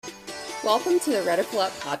Welcome to the Reticle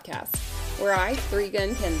Up podcast, where I,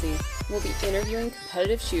 3-Gun Kenzie, will be interviewing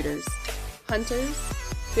competitive shooters, hunters,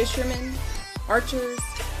 fishermen, archers,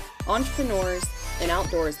 entrepreneurs, and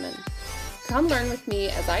outdoorsmen. Come learn with me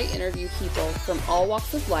as I interview people from all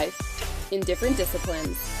walks of life, in different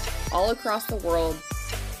disciplines, all across the world,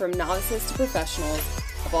 from novices to professionals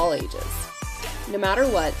of all ages. No matter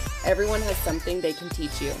what, everyone has something they can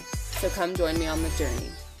teach you, so come join me on the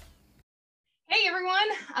journey. Hey everyone,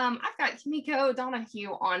 I've got Kimiko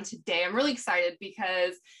Donahue on today. I'm really excited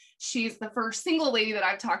because she's the first single lady that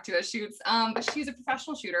I've talked to at shoots, but she's a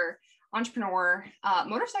professional shooter, entrepreneur,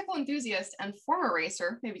 motorcycle enthusiast, and former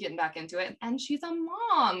racer, maybe getting back into it, and she's a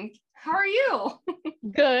mom. How are you?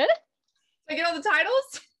 Good. Did I get all the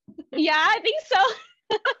titles? Yeah, I think so.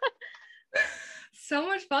 So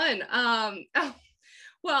much fun.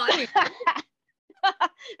 Anyway.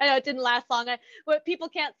 I know it didn't last long. What people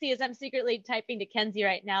can't see is I'm secretly typing to Kenzie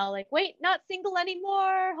right now, like, wait, not single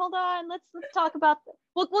anymore. Hold on, let's talk about this.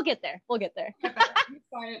 We'll get there. We'll get there. I'm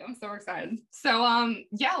excited. I'm so excited. So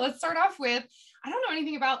yeah, let's start off with, I don't know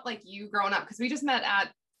anything about like you growing up because we just met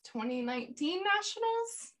at 2019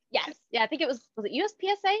 Nationals. Yes. Yeah, I think was it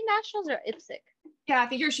USPSA Nationals or IPSC? Yeah, I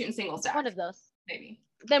think you're shooting single stack. One of those. Maybe.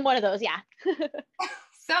 Then one of those, yeah.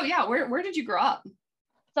 So yeah, where did you grow up?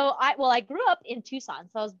 So I grew up in Tucson.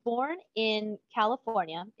 So I was born in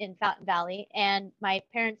California in Fountain Valley, and my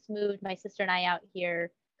parents moved my sister and I out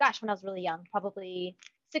here, when I was really young, probably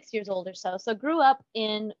 6 years old or so. So grew up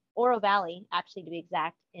in Oro Valley, actually, to be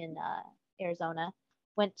exact, in Arizona.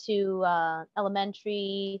 Went to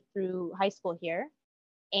elementary through high school here,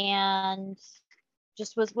 and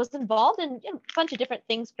just was involved in a bunch of different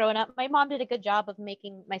things growing up. My mom did a good job of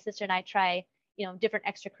making my sister and I try different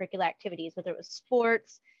extracurricular activities, whether it was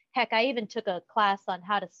sports. Heck, I even took a class on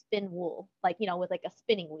how to spin wool, with like a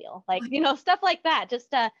spinning wheel, stuff like that. Just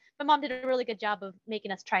my mom did a really good job of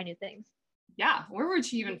making us try new things. Yeah, where would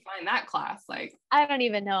she even find that class? I don't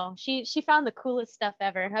even know. She found the coolest stuff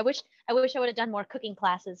ever. I wish I would have done more cooking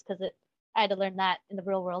classes because I had to learn that in the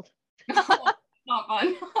real world. Not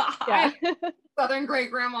fun. Yeah. Southern great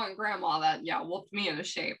grandma and grandma that whooped me into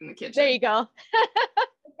shape in the kitchen. There you go.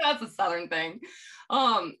 That's a Southern thing.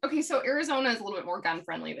 Okay, so Arizona is a little bit more gun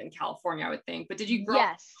friendly than California, I would think. But did you grow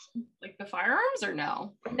up like the firearms or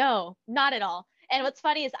no? No, not at all. And what's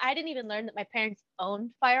funny is I didn't even learn that my parents owned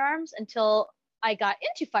firearms until I got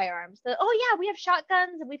into firearms. We have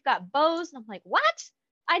shotguns and we've got bows. And I'm like, what?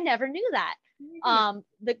 I never knew that. Mm-hmm.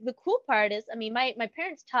 The cool part is, my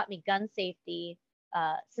parents taught me gun safety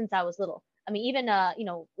since I was little. Even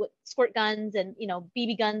with squirt guns and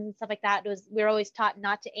BB guns and stuff like that, we were always taught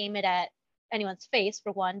not to aim it at anyone's face,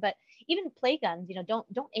 for one, but even play guns,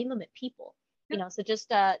 don't aim them at people. So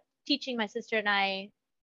just teaching my sister and I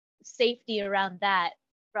safety around that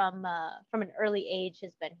from an early age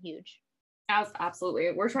has been huge.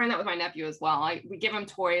 Absolutely. We're trying that with my nephew as well. We give him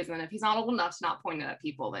toys, and then if he's not old enough to not point it at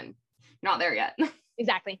people, then you're not there yet.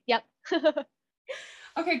 Exactly. Yep.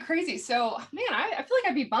 Okay, crazy. So, man, I feel like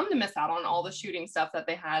I'd be bummed to miss out on all the shooting stuff that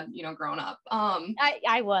they had, growing up.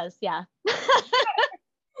 I was, yeah.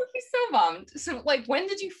 I'd be so bummed. So, when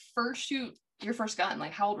did you first shoot your first gun?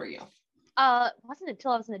 How old were you? It wasn't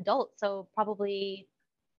until I was an adult, so probably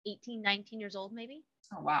 18, 19 years old, maybe.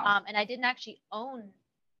 Oh, wow. And I didn't actually own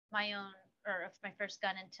my first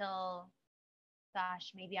gun until,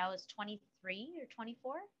 maybe I was 23 or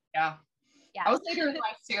 24. Yeah. Yeah. I was later in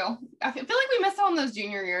life too. I feel like we missed out on those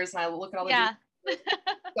junior years, and I look at all the juniors,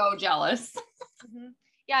 so jealous. Mm-hmm.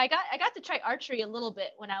 Yeah, I got to try archery a little bit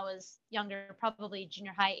when I was younger, probably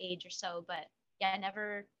junior high age or so, but yeah,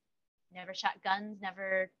 never shot guns,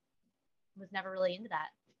 was never really into that.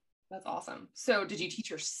 That's awesome. So did you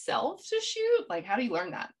teach yourself to shoot? How do you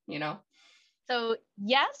learn that, So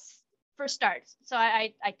yes, for starts. So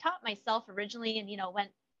I taught myself originally, and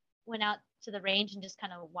went out to the range and just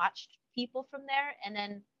kind of watched people from there, and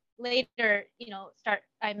then later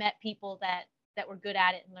I met people that were good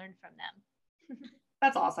at it and learned from them.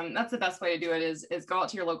 That's awesome. That's the best way to do it is go out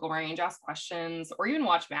to your local range, ask questions, or even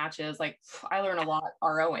watch matches. I learn a lot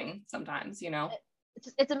ROing sometimes.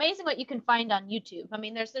 It's amazing what you can find on YouTube.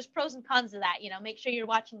 There's pros and cons of that. Make sure you're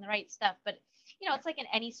watching the right stuff, but it's like in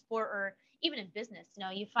any sport or even in business.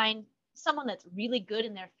 You find someone that's really good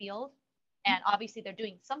in their field, and obviously they're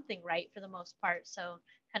doing something right for the most part. So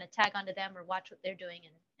kind of tag onto them or watch what they're doing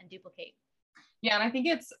and duplicate. Yeah, and I think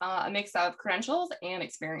it's a mix of credentials and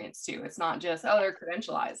experience too. It's not just, they're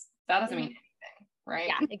credentialized. That doesn't mean anything, right?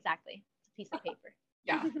 Yeah, exactly. It's a piece of paper.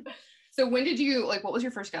 Yeah. So when did you, what was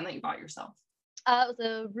your first gun that you bought yourself? It was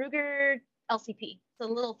a Ruger LCP. It's a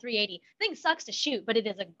little 380. Thing sucks to shoot, but it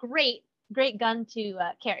is a great great gun to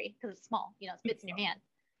carry because it's small, you know, it fits in your hand.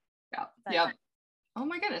 Yeah. But, Yeah. Oh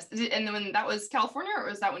my goodness. And then when that was California, or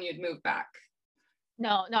was that when you had moved back?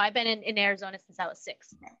 No, I've been in Arizona since I was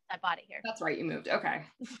 6. Okay. I bought it here. That's right. You moved. Okay.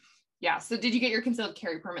 Yeah. So did you get your concealed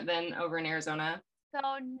carry permit then over in Arizona? So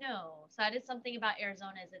no. So that is something about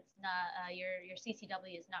Arizona is it's not your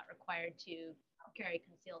CCW is not required to carry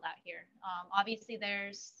concealed out here. Obviously,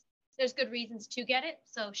 there's good reasons to get it.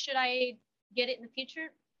 So should I get it in the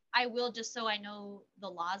future, I will, just so I know the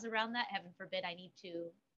laws around that. Heaven forbid I need to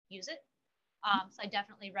use it. So I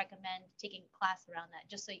definitely recommend taking a class around that,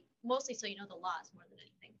 just mostly so you know the laws more than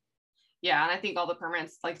anything. Yeah, and I think all the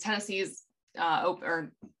permits, like Tennessee's open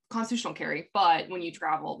or constitutional carry, but when you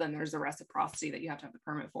travel, then there's the reciprocity that you have to have the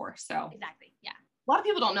permit for. So exactly, yeah. A lot of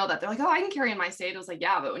people don't know that. They're like, oh, I can carry in my state. It was like,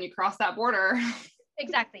 yeah, but when you cross that border.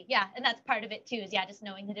 Exactly, yeah, and that's part of it too. Is just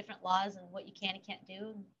knowing the different laws and what you can and can't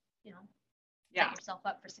do, and set yourself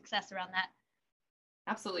up for success around that.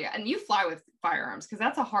 Absolutely, and you fly with firearms because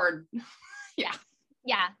that's a hard.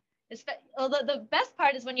 Yeah. Well, the best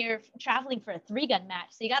part is when you're traveling for a 3-gun match.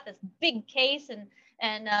 So you got this big case, and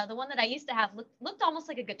the one that I used to have looked almost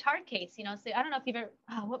like a guitar case. So I don't know if you've ever,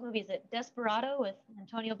 what movie is it? Desperado with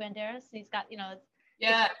Antonio Banderas. He's got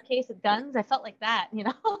case of guns. I felt like that.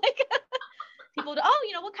 Like people would,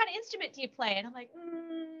 what kind of instrument do you play? And I'm like,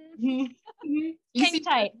 hang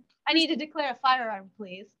tight. I need to declare a firearm,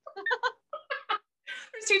 please.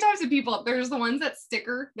 There's 2 types of people. There's the ones that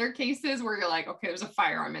sticker their cases where you're like, okay, there's a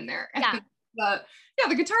firearm in there. And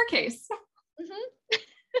the guitar case. Mm-hmm.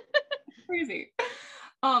 Crazy.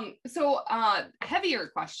 So heavier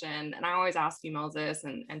question, and I always ask females this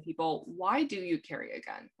and people, why do you carry a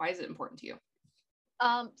gun? Why is it important to you?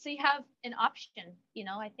 So you have an option.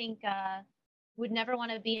 I think would never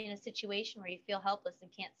want to be in a situation where you feel helpless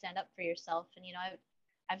and can't stand up for yourself. And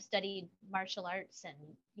I've studied martial arts, and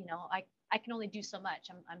I can only do so much.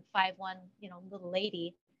 I'm 5'1", little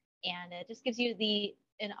lady, and it just gives you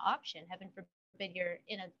an option. Heaven forbid you're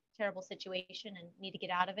in a terrible situation and need to get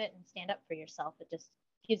out of it and stand up for yourself. It just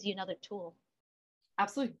gives you another tool.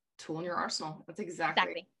 Absolutely, tool in your arsenal. That's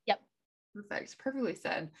exactly. Yep. Perfect. Perfectly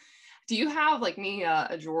said. Do you have, like me,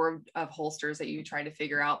 a drawer of holsters that you tried to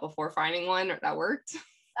figure out before finding one that worked?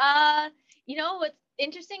 What's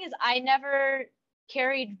interesting is I never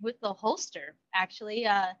carried with the holster, actually.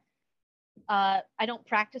 I don't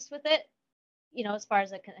practice with it, as far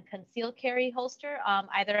as a concealed carry holster.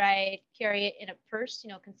 Either I carry it in a purse,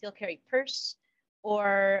 concealed carry purse,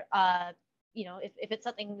 or, if it's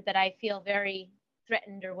something that I feel very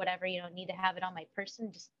threatened or whatever, need to have it on my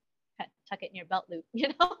person, just tuck it in your belt loop,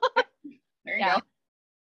 There you go.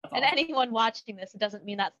 And awesome. Anyone watching this, it doesn't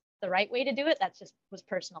mean that's the right way to do it. That's just was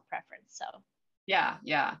personal preference. So. Yeah.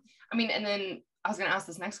 I mean, and then I was going to ask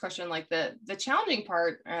this next question, like the challenging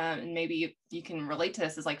part, and maybe you can relate to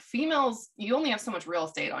this, is like females, you only have so much real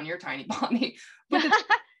estate on your tiny body, but we like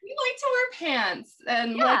to wear pants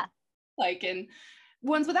and and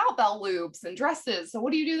ones without belt loops and dresses. So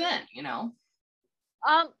what do you do then?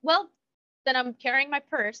 Well, then I'm carrying my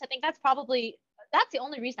purse. I think that's the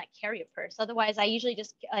only reason I carry a purse. Otherwise, I usually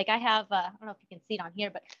just I have, I don't know if you can see it on here,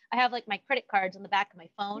 but I have like my credit cards on the back of my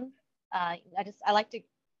phone. I like to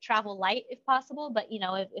travel light if possible, but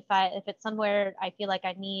if it's somewhere I feel like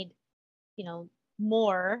I need,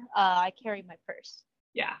 more, I carry my purse.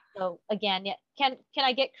 Yeah. So again, can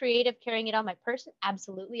I get creative carrying it on my person?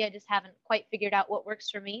 Absolutely. I just haven't quite figured out what works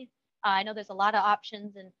for me. I know there's a lot of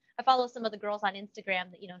options, and I follow some of the girls on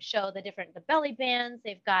Instagram that, show the belly bands.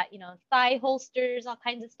 They've got, thigh holsters, all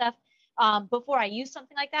kinds of stuff. Before I use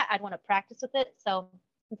something like that, I'd want to practice with it. So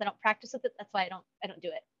since I don't practice with it, that's why I don't do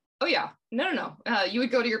it. Oh yeah. No. You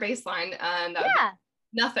would go to your baseline and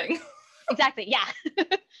nothing. Exactly. Yeah.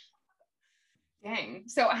 Dang.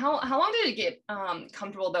 So how long did it get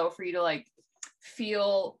comfortable though for you to like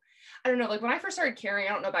feel, I don't know, like when I first started carrying,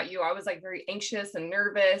 I don't know about you, I was like very anxious and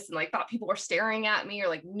nervous and like thought people were staring at me or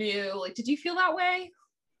like knew, like, did you feel that way?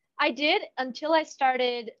 I did, until I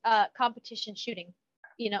started competition shooting.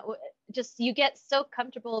 Just you get so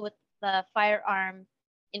comfortable with the firearm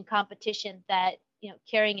in competition that,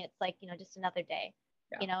 carrying it's like, just another day.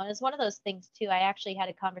 Yeah. And it's one of those things too. I actually had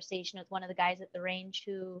a conversation with one of the guys at the range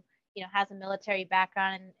who, has a military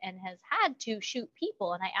background and has had to shoot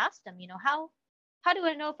people. And I asked him, how do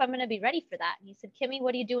I know if I'm going to be ready for that? And he said, Kimmy,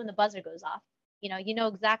 what do you do when the buzzer goes off? You know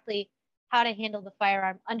exactly how to handle the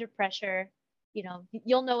firearm under pressure.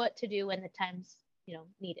 You'll know what to do when the time's,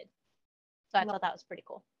 needed. So I thought that was pretty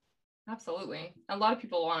cool. Absolutely. A lot of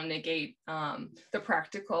people want to negate the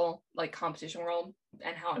practical, like, competition world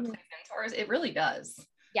and how it plays into ours. It really does.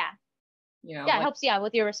 Yeah. It helps. Yeah.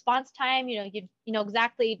 With your response time, you know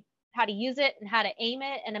exactly how to use it and how to aim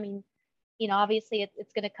it. And I mean, obviously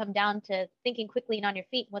it's going to come down to thinking quickly and on your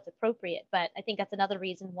feet and what's appropriate. But I think that's another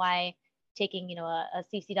reason why taking, a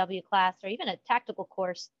CCW class or even a tactical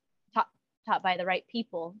course taught by the right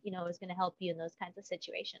people, is going to help you in those kinds of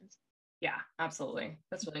situations. Yeah, absolutely.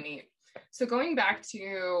 That's really neat. So going back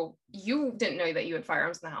to, you didn't know that you had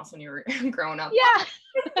firearms in the house when you were growing up. Yeah.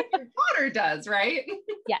 Your daughter does, right?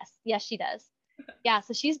 Yes, she does. Yeah,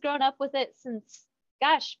 so she's grown up with it since,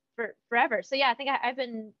 gosh, forever. So yeah, I think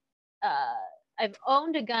I've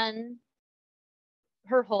owned a gun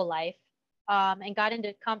her whole life, and got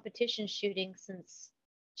into competition shooting since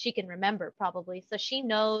she can remember, probably. So she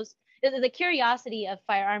knows the curiosity of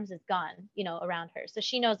firearms is gone, around her. So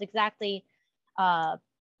she knows exactly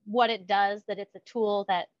what it does, that it's a tool,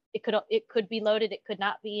 that it could be loaded, it could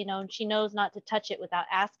not be, and she knows not to touch it without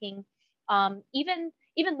asking.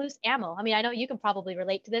 Even loose ammo. I mean, I know you can probably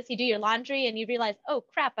relate to this. You do your laundry and you realize, oh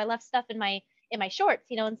crap, I left stuff in my shorts,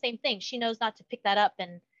 and same thing. She knows not to pick that up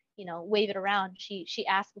and, wave it around. She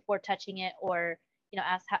asks before touching it, or,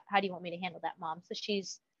 asks, how do you want me to handle that, mom? So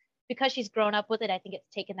because she's grown up with it, I think it's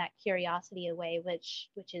taken that curiosity away, which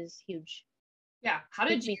is huge. Yeah. How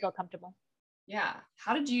did you feel comfortable? Yeah.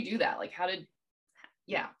 How did you do that? Like, how did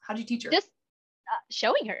you teach her? Just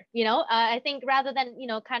showing her, I think rather than,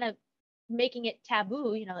 kind of making it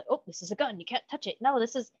taboo, like, oh, this is a gun, you can't touch it. No,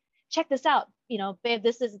 check this out, babe,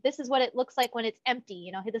 this is what it looks like when it's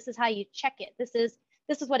empty, this is how you check it. This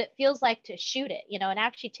is what it feels like to shoot it, and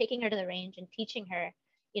actually taking her to the range and teaching her,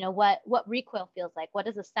 what recoil feels like, what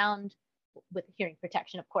does a sound, with hearing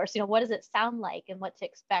protection, of course, what does it sound like and what to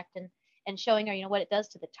expect, and showing her, what it does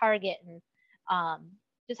to the target, and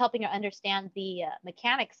just helping her understand the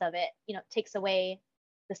mechanics of it, takes away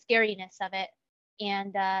the scariness of it.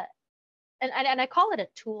 And I call it a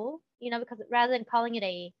tool, because rather than calling it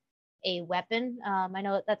a weapon, I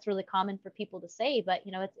know that's really common for people to say, but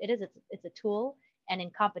it's a tool, and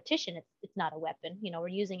in competition, it's not a weapon. We're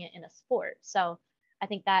using it in a sport, so I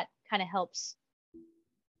think that kind of helps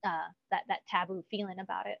that taboo feeling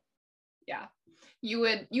about it. Yeah, you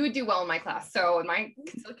would do well in my class. So in my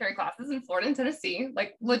concealed carry classes in Florida and Tennessee,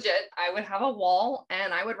 like legit, I would have a wall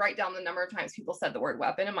and I would write down the number of times people said the word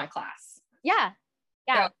weapon in my class. Yeah.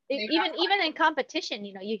 So even in competition,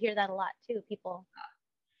 you hear that a lot too. People,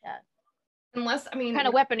 yeah. Unless, I mean, what kind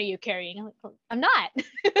of weapon are you carrying? I'm not.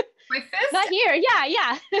 My fist. Not here.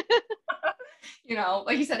 Yeah.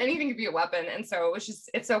 Like you said, anything could be a weapon, and so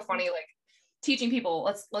it's so funny, like teaching people,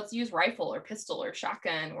 let's use rifle or pistol or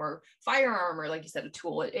shotgun or firearm, or like you said, a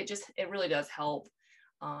tool. It really does help.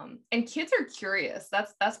 And kids are curious.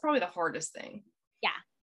 That's probably the hardest thing. Yeah.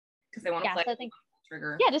 Because they want to play. So I think,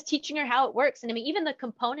 trigger. Yeah, just teaching her how it works, and I mean, even the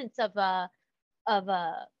components of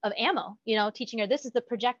ammo. Teaching her, this is the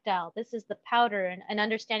projectile, this is the powder, and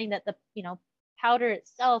understanding that the powder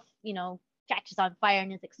itself, catches on fire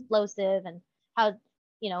and is explosive, and how,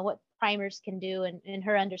 what primers can do, and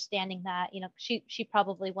her understanding that, she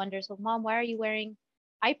probably wonders, well, mom, why are you wearing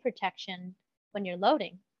eye protection when you're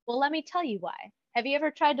loading? Well, let me tell you why. Have you ever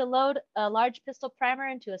tried to load a large pistol primer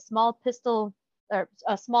into a small pistol, or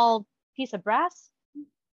a small piece of brass?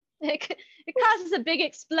 It causes a big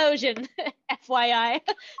explosion, FYI.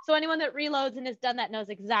 So anyone that reloads and has done that knows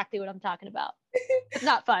exactly what I'm talking about. It's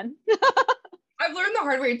not fun. I've learned the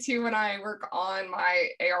hard way too when I work on my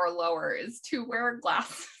AR lower, is to wear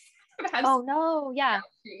glasses. Oh no, yeah.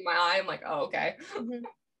 In my eye, I'm like, oh, okay.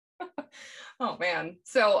 Mm-hmm. Oh man.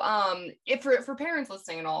 So if for parents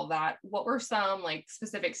listening and all of that, what were some like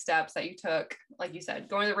specific steps that you took? Like you said,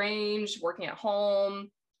 going to the range, working at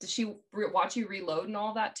home. Did she watch you reload and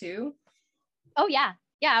all that too? Oh yeah.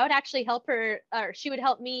 I would actually help her, or she would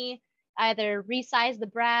help me either resize the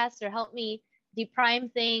brass or help me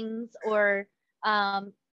deprime things, or I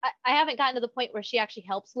haven't gotten to the point where she actually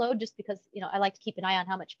helps load, just because I like to keep an eye on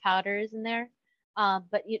how much powder is in there.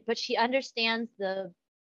 But she understands the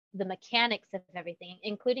mechanics of everything,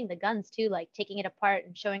 including the guns too, like taking it apart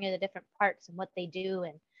and showing her the different parts and what they do,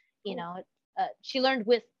 and she learned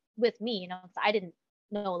with me. So I didn't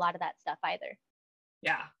know a lot of that stuff either.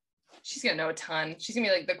 Yeah, she's gonna know a ton. She's gonna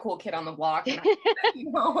be like the cool kid on the block. And,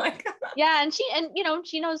 yeah, and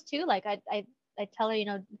she knows too. Like I tell her,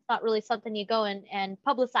 it's not really something you go and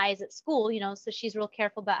publicize at school, so she's real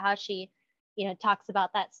careful about how she, talks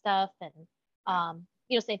about that stuff. And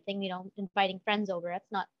same thing, inviting friends over.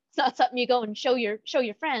 It's not something you go and show your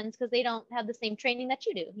friends, because they don't have the same training that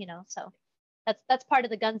you do, so that's part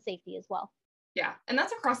of the gun safety as well. Yeah, and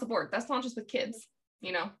that's across the board. That's not just with kids,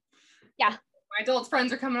 Yeah. My adult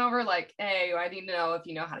friends are coming over like, hey, I need to know if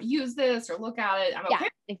you know how to use this or look at it. I'm okay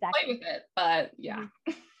exactly. play with it, but yeah.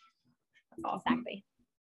 That's awesome. Exactly.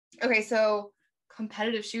 Okay, so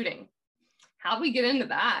competitive shooting. How do we get into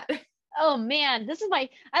that? Oh man,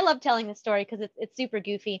 I love telling this story because it's super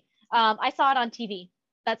goofy. I saw it on TV.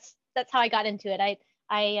 That's how I got into it.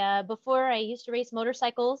 I before I used to race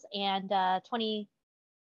motorcycles, and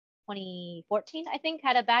 2014, I think,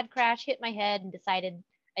 had a bad crash, hit my head, and decided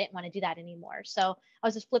I didn't want to do that anymore. So I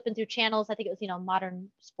was just flipping through channels. I think it was, Modern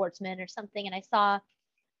Sportsman or something, and I saw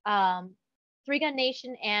Three Gun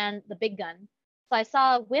Nation and the Big Gun. So I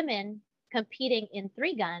saw women competing in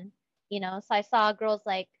three gun, so I saw girls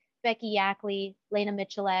like Becky Yackley, Lena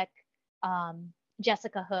Michalek,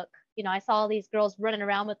 Jessica Hook. I saw all these girls running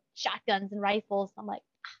around with shotguns and rifles. I'm like,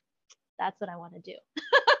 that's what I want to do.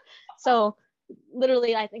 So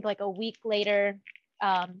literally, I think like a week later,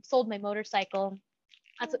 sold my motorcycle.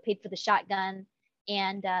 That's what paid for the shotgun.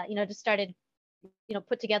 And, just started,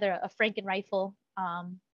 put together a Franken rifle.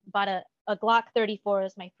 Bought a Glock 34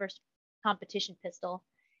 as my first competition pistol,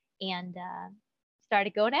 and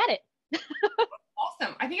started going at it.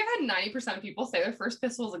 Awesome. I think I've had 90% of people say their first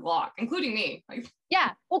pistol was a Glock, including me.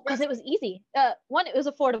 Yeah, well, because it was easy. One, it was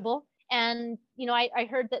affordable, and I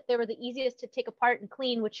heard that they were the easiest to take apart and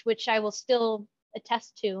clean, which I will still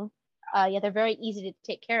attest to. They're very easy to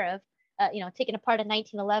take care of. Taking apart a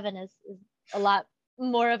 1911 is a lot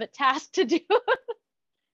more of a task to do.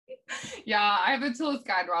 Yeah, I have a toolless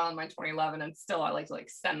guide rod on my 2011, and still I like to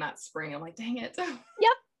send that spring. I'm like, dang it.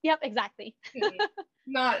 Yep, exactly.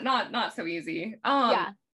 not so easy.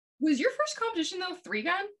 Yeah. Was your first competition though three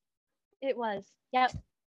gun? It was. Yep.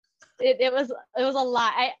 It was a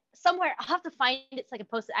lot. Somewhere I'll have to find it so I can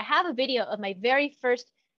post it. I have a video of my very first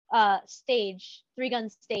stage, three gun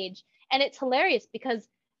stage, and it's hilarious because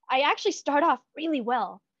I actually start off really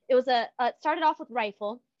well. It was it started off with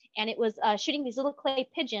rifle, and it was shooting these little clay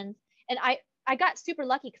pigeons, and I got super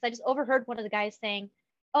lucky because I just overheard one of the guys saying,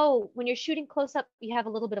 "Oh, when you're shooting close up, you have a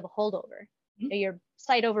little bit of a holdover, your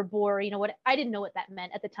sight over bore." What? I didn't know what that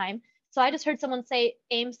meant at the time, so I just heard someone say,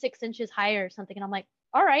 "Aim 6 inches higher" or something, and I'm like,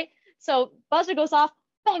 "All right." So buzzer goes off,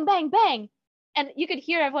 bang, bang, bang, and you could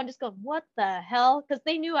hear everyone just go, "What the hell?" Because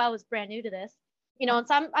they knew I was brand new to this, And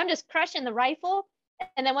so I'm just crushing the rifle,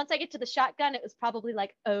 and then once I get to the shotgun, it was probably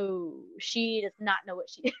like, "Oh, she does not know what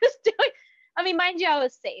she is doing." I mean, mind you, I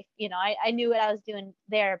was safe. I knew what I was doing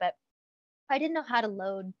there, but I didn't know how to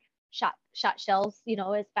load shot shells,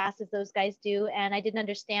 as fast as those guys do. And I didn't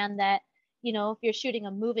understand that, if you're shooting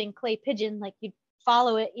a moving clay pigeon, like you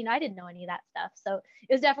follow it, I didn't know any of that stuff. So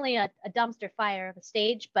it was definitely a dumpster fire of a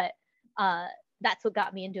stage, but that's what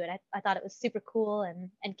got me into it. I thought it was super cool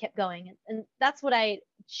and kept going. And that's what I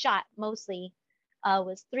shot mostly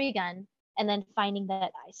was three gun, and then finding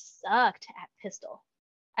that I sucked at pistol.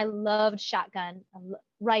 I loved shotgun,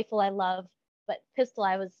 rifle I love, but pistol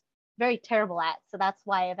I was very terrible at. So that's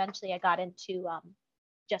why eventually I got into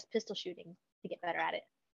just pistol shooting to get better at it.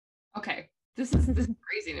 Okay, this is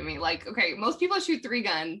crazy to me. Like, okay, most people that shoot three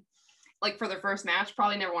gun, like for their first match,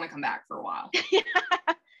 probably never want to come back for a while.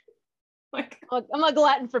 I'm a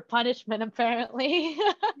glutton for punishment, apparently.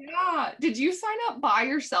 Yeah. Did you sign up by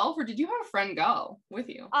yourself, or did you have a friend go with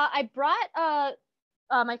you? I brought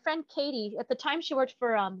my friend Katie. At the time, she worked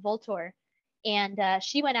for Voltor, and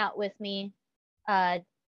she went out with me. And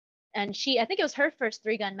I think it was her first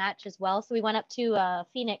three gun match as well. So we went up to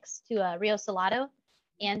Phoenix to Rio Salado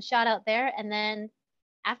and shot out there. And then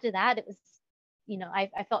after that, it was,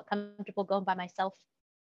 I felt comfortable going by myself.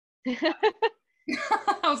 I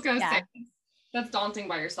was going to say, that's daunting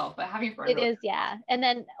by yourself, but having a friend. It is, yeah. And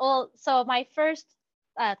then, so my first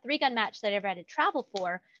three gun match that I ever had to travel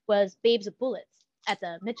for was Babes of Bullets at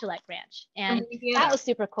the Michalek Ranch. And that was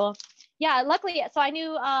super cool. Yeah, luckily, so I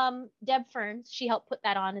knew Deb Ferns. She helped put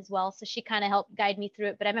that on as well. So she kind of helped guide me through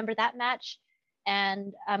it. But I remember that match,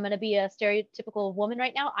 and I'm going to be a stereotypical woman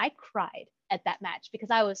right now. I cried at that match because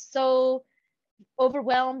I was so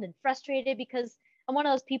overwhelmed and frustrated because I'm one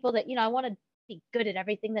of those people that, I want to be good at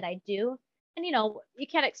everything that I do. And, you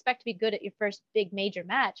can't expect to be good at your first big major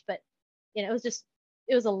match, but, it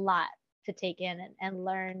was a lot to take in and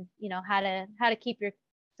learn, how to keep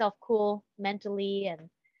yourself cool mentally. And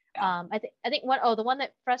I think the one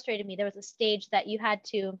that frustrated me, there was a stage that you had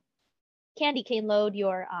to candy cane load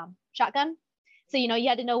your shotgun. So, you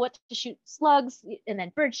had to know what to shoot slugs and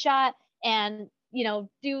then bird shot and,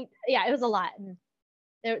 it was a lot. And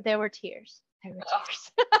there were tears.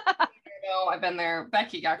 No, I've been there.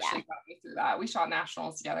 Becky actually got me through that. We shot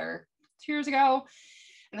nationals together 2 years ago,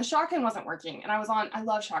 and the shotgun wasn't working. And I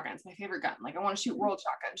love shotguns, my favorite gun. Like, I want to shoot world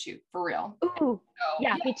shotgun shoot for real. Ooh,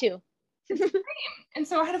 so, me too. And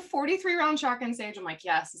so I had a 43 round shotgun stage. I'm like,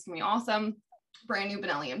 yes, this is gonna be awesome. Brand new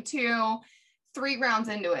Benelli M2. 3 rounds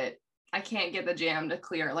into it, I can't get the jam to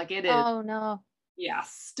clear. Like it is, Oh no. yeah,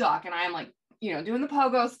 stuck. And I'm like, doing the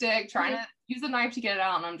pogo stick, trying to use a knife to get it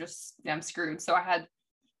out, and I'm screwed. So I had,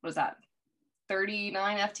 what was that,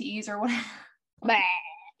 39 FTEs or whatever. Bah.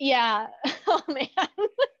 Yeah. Oh man.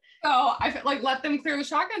 So I like let them clear the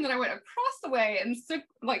shotgun, then I went across the way and stuck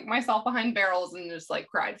like myself behind barrels and just like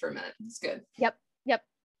cried for a minute. It's good. Yep.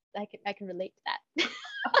 I can relate to that.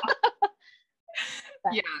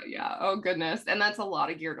 Yeah. Oh goodness. And that's a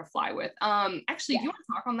lot of gear to fly with. Actually, do you want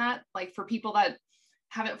to talk on that? Like for people that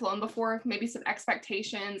haven't flown before, maybe some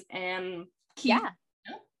expectations and key.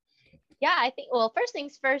 Yeah, I think, well, first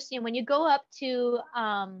things first, when you go up to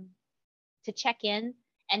check in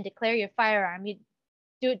and declare your firearm, you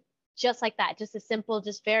do it just like that, just a simple,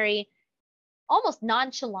 just very almost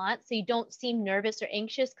nonchalant, so you don't seem nervous or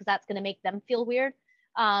anxious, because that's going to make them feel weird.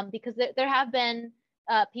 Because there have been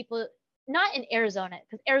people, not in Arizona,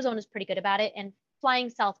 because Arizona is pretty good about it, and flying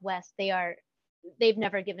Southwest, they've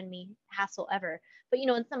never given me hassle ever. But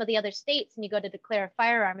in some of the other states, and you go to declare a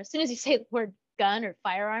firearm, as soon as you say the word gun or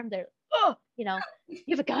firearm, they're, oh, you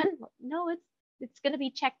have a gun? No, it's going to be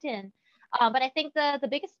checked in. But I think the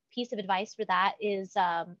biggest piece of advice for that is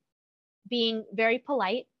being very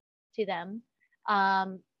polite to them,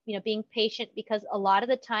 being patient, because a lot of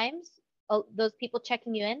the times those people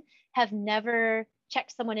checking you in have never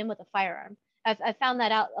checked someone in with a firearm. I've found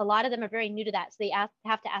that out. A lot of them are very new to that, so they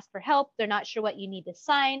have to ask for help. They're not sure what you need to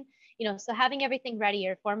sign, so having everything ready,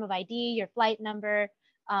 your form of ID, your flight number,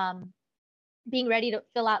 being ready to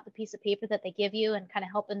fill out the piece of paper that they give you, and kind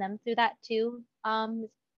of helping them through that too,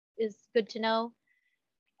 is good to know.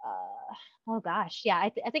 Oh gosh, yeah,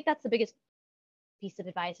 I think that's the biggest piece of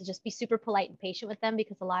advice, is just be super polite and patient with them,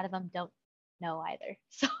 because a lot of them don't know either.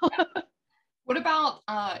 So what about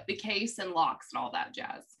the case and locks and all that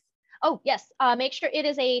jazz? Oh yes, make sure it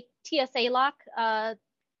is a TSA lock,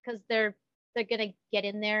 because they're gonna get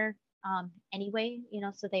in there anyway,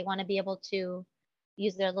 so they want to be able to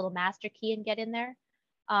use their little master key and get in there.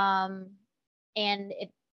 And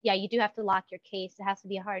you do have to lock your case. It has to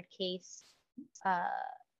be a hard case.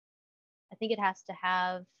 I think it has to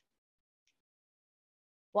have,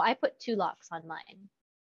 well, I put 2 locks on mine,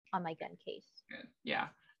 on my gun case. Good. Yeah.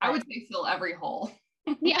 I would say fill every hole.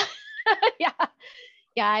 Yeah.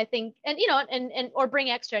 Yeah, I think, and or bring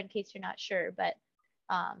extra in case you're not sure, but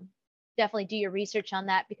definitely do your research on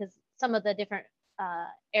that, because some of the different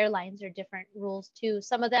airlines are different rules too.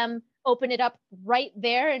 Some of them open it up right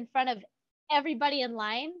there in front of everybody in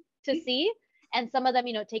line to see, and some of them,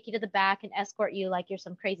 take you to the back and escort you like you're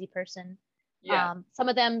some crazy person. Yeah. Some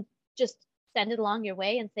of them just send it along your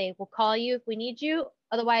way and say, we'll call you if we need you.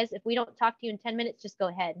 Otherwise, if we don't talk to you in 10 minutes, just go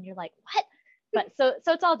ahead. And you're like, what? But so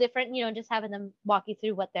it's all different, just having them walk you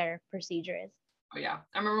through what their procedure is. Oh yeah.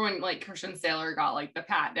 I remember when like Christian Sailor got like the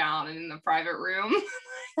pat down and in the private room.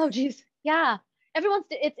 Oh geez. Yeah.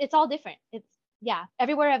 It's all different.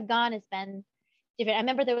 Everywhere I've gone has been different. I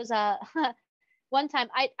remember there was a one time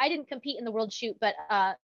I didn't compete in the World Shoot, but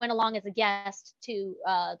went along as a guest to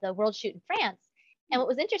the World Shoot in France. And what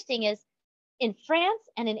was interesting is, in France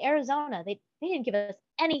and in Arizona, they didn't give us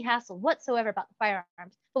any hassle whatsoever about the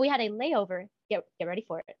firearms. But we had a layover, get ready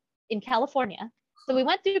for it, in California. So we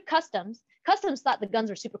went through customs. Customs thought the guns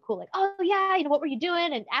were super cool. Like, oh yeah, what were you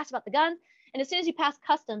doing? And asked about the guns. And as soon as you pass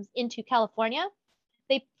customs into California,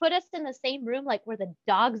 they put us in the same room, like where the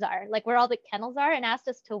dogs are, like where all the kennels are, and asked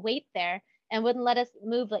us to wait there, and wouldn't let us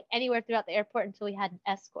move like anywhere throughout the airport until we had an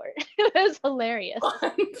escort. It was hilarious.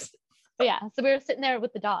 But yeah, so we were sitting there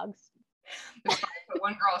with the dogs.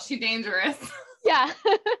 One girl, she's dangerous. Yeah.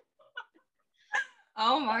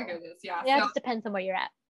 Oh my goodness. Yeah. Yeah, it just depends on where you're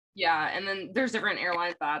at. Yeah. And then there's different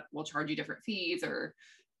airlines that will charge you different fees or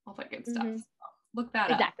all that good stuff. So look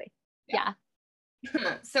that up. Exactly. Yeah.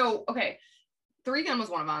 So, okay. 3-gun was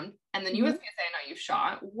one of them. And then USPSA, I know you've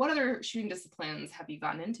shot. What other shooting disciplines have you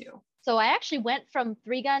gotten into? So I actually went from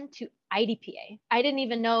 3-gun to IDPA. I didn't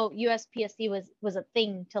even know USPSC was a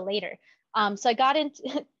thing till later. So I got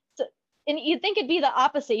into, and you'd think it'd be the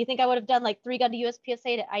opposite. You think I would have done like 3-gun to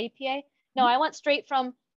USPSA to IDPA? No, I went straight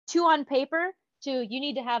from 2 on paper to you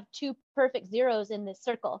need to have 2 perfect zeros in this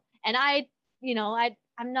circle. And I'm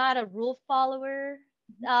not a rule follower.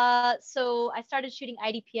 So I started shooting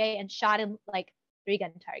IDPA and shot in like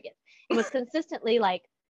 3-gun targets. It was consistently like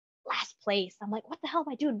last place. I'm like, what the hell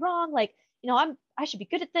am I doing wrong? Like, I should be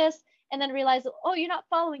good at this. And then realize, oh, you're not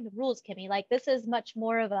following the rules, Kimmy. Like, this is much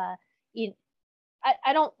more of a,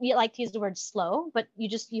 I don't like to use the word slow, but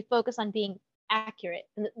you focus on being accurate,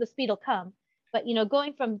 and the speed will come. But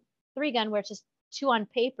going from 3-gun, where it's just 2 on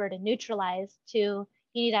paper to neutralize, to you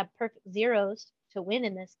need to have perfect zeros to win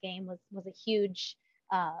in this game was a huge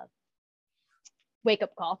wake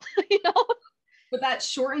up call, you know? But that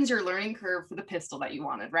shortens your learning curve for the pistol that you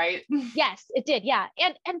wanted, right? Yes, it did. Yeah.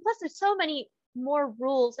 And plus there's so many more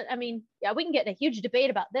rules. I mean, yeah, we can get in a huge debate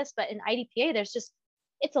about this, but in IDPA,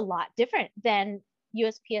 it's a lot different than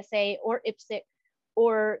USPSA or IPSC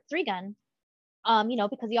or 3-gun, you know,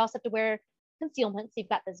 because you also have to wear concealment. So you've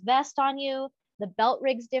got this vest on you, the belt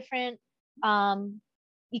rig's different.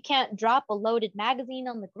 You can't drop a loaded magazine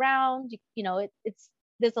on the ground. You know,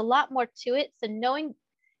 there's a lot more to it. So knowing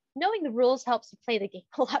the rules helps you play the game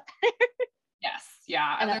a lot better. Yes.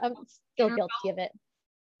 Yeah. And I'm still guilty of it.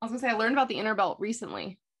 I was gonna say, I learned about the inner belt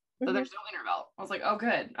recently. So there's no inner belt. I was like, oh,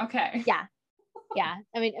 good. Okay. Yeah. Yeah.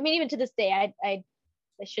 I mean, even to this day, I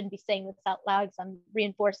shouldn't be saying this out loud because I'm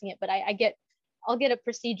reinforcing it, but I'll get a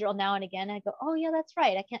procedural now and again. I go, oh yeah, that's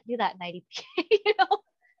right. I can't do that in IDPA. You know,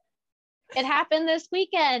 it happened this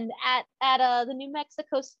weekend at the New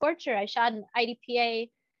Mexico Scorcher. I shot an IDPA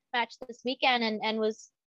match this weekend and was,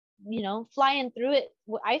 you know, flying through it.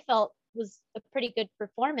 What I felt was a pretty good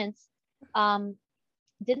performance.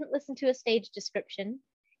 Didn't listen to a stage description,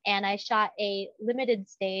 and I shot a limited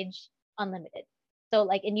stage unlimited. So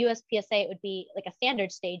like in USPSA, it would be like a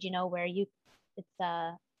standard stage, you know, where you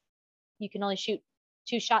can only shoot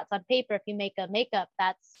 2 shots on paper. If you make a makeup,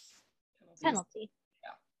 that's penalty.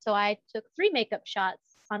 Yeah. So I took 3 makeup shots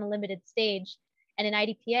on a limited stage, and in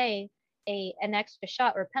IDPA, an extra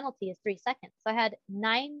shot or penalty is 3 seconds. So I had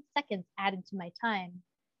 9 seconds added to my time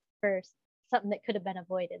for something that could have been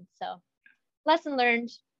avoided. So lesson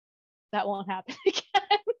learned, that won't happen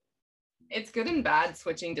again. It's good and bad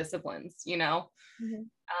switching disciplines, you know, Mm-hmm.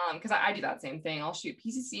 I do that same thing. I'll shoot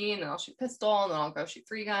PCC and then I'll shoot pistol and then I'll go shoot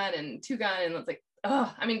 3-gun and 2-gun. And it's like,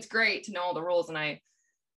 oh, I mean, it's great to know all the rules. And I,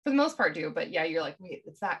 for the most part, do. But yeah, you're like, wait,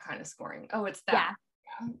 it's that kind of scoring. Oh, it's that.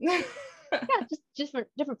 Yeah. Yeah, just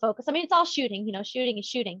different focus. I mean, it's all shooting, you know, shooting is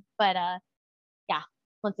shooting. But yeah,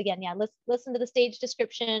 once again, yeah, listen to the stage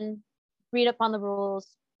description, read up on the rules,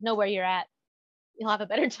 know where you're at. You'll have a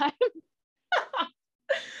better time.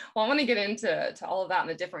 Well, I want to get into all of that and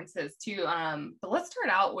the differences too. But let's start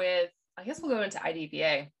out with, I guess we'll go into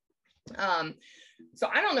IDPA. So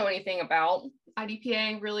I don't know anything about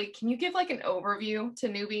IDPA really. Can you give like an overview to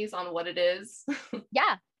newbies on what it is?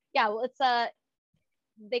 Yeah. Well, it's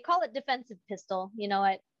they call it defensive pistol. You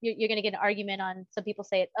know, you're going to get an argument on. Some people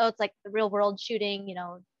say it's like the real world shooting. You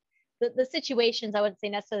know, the situations. I wouldn't say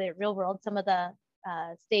necessarily real world. Some of the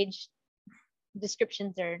stage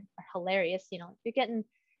descriptions are hilarious. You know,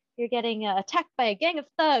 you're getting attacked by a gang of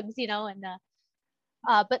thugs, you know, and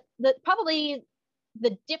but probably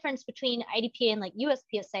the difference between IDPA and like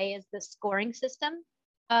USPSA is the scoring system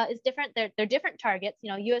is different. They're different targets.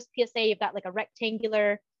 You know, USPSA you've got like a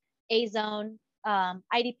rectangular A zone.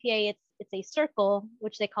 IDPA it's a circle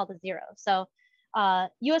which they call the 0. So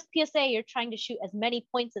USPSA you're trying to shoot as many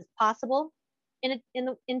points as possible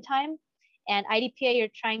in time, and IDPA you're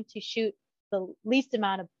trying to shoot the least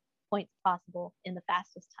amount of points possible in the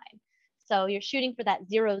fastest time. So you're shooting for that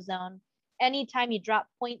 0 zone. Anytime you drop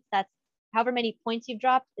points, that's however many points you've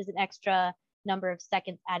dropped is an extra number of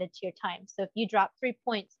seconds added to your time. So if you drop 3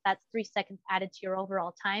 points, that's 3 seconds added to your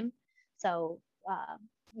overall time. So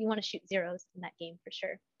you want to shoot zeros in that game for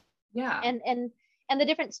sure. Yeah. And the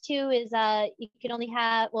difference too is you can only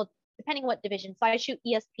have, well, depending on what division. So I shoot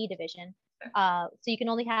ESP division. So you can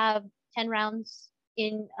only have 10 rounds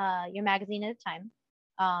in your magazine at a time.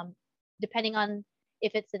 Depending on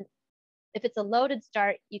if it's a loaded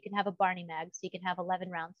start, you can have a Barney mag, so you can have 11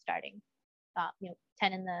 rounds starting.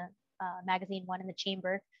 10 in the magazine, 1 in the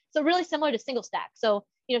chamber. So really similar to single stack. So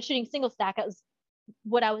shooting single stack was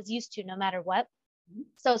what I was used to, no matter what.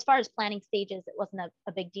 So as far as planning stages, it wasn't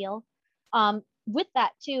a big deal. With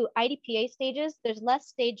that too, IDPA stages, there's less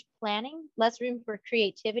stage planning, less room for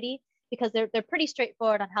creativity, because they're pretty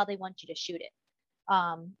straightforward on how they want you to shoot it.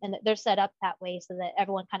 And they're set up that way so that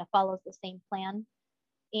everyone kind of follows the same plan.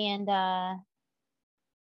 And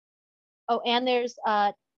and there's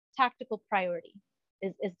tactical priority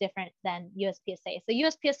is different than USPSA. So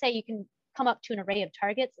USPSA, you can come up to an array of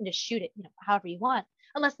targets and just shoot it, however you want,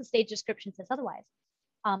 unless the stage description says otherwise.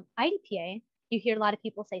 IDPA, you hear a lot of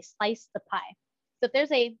people say slice the pie. So if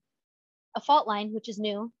there's a fault line, which is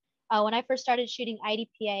new, when I first started shooting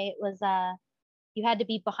IDPA, it was you had to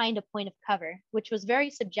be behind a point of cover, which was very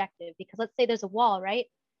subjective, because let's say there's a wall, right?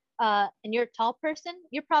 And you're a tall person,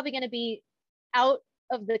 you're probably going to be out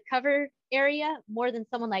of the cover area more than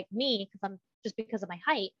someone like me, because of my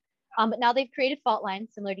height. But now they've created fault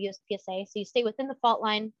lines similar to USPSA. So you stay within the fault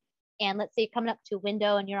line, and let's say you're coming up to a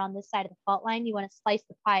window and you're on this side of the fault line, you want to slice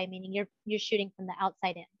the pie, meaning you're shooting from the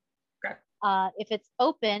outside in. Okay. If it's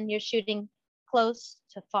open, you're shooting close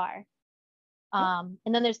to far. And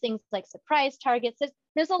then there's things like surprise targets.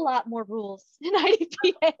 There's a lot more rules in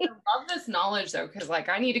IDPA. I love this knowledge though, because like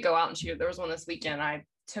I need to go out and shoot. There was one this weekend. I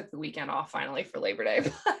took the weekend off finally for Labor Day.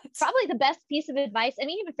 But... Probably the best piece of advice, I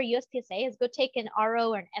mean, even for USPSA, is go take an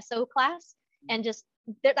RO or an SO class, and just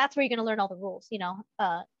that's where you're going to learn all the rules, you know.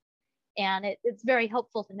 And it's very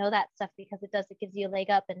helpful to know that stuff, because it gives you a leg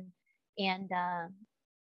up, and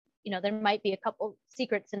you know, there might be a couple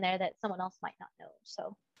secrets in there that someone else might not know.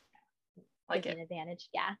 So like an advantage.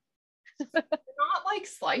 Yeah. Not like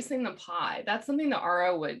slicing the pie. That's something the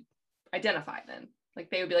RO would identify then.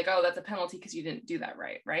 Like they would be like, oh, that's a penalty because you didn't do that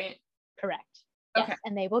right? Correct. Okay. Yes,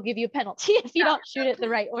 and they will give you a penalty if you don't shoot it the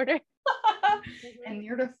right order. And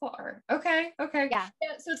near to far. Okay. Yeah.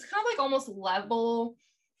 So it's kind of like almost level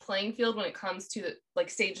playing field when it comes to like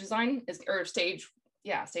stage design stage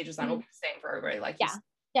design will be the same for everybody. Like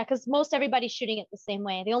yeah, because most everybody's shooting it the same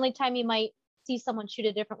way. The only time you might see someone shoot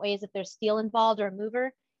a different way is if there's steel involved or a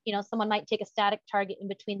mover. You know, someone might take a static target in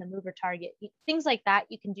between the mover target. Things like that,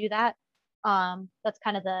 you can do that. That's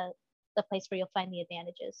kind of the place where you'll find the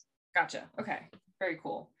advantages. Gotcha. Okay. Very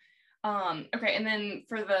cool. Okay. And then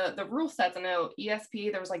for the rule sets, I know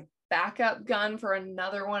ESP, there was like backup gun for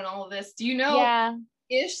another one, all of this. Do you know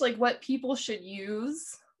ish like what people should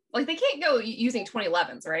use? Like they can't go using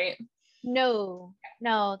 2011s, right? No,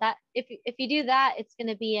 that if you do that, it's going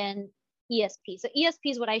to be in ESP. So ESP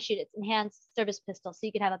is what I shoot. It's enhanced service pistol. So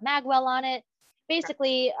you could have a mag well on it.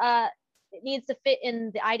 Basically, it needs to fit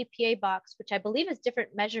in the IDPA box, which I believe is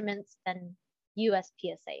different measurements than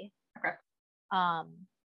USPSA. Okay.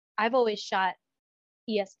 I've always shot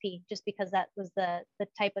ESP just because that was the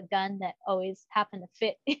type of gun that always happened to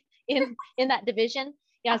fit in that division.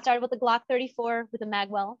 Yeah, I started with a Glock 34 with a mag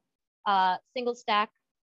well, single stack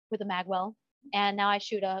with a mag well, and now I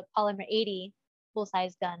shoot a polymer 80 full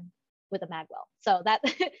size gun with a mag well. So that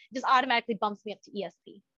just automatically bumps me up to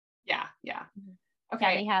ESP. Yeah.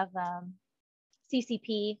 Okay. And they have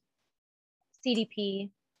CCP,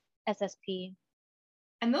 CDP, SSP.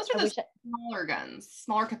 And those are smaller guns,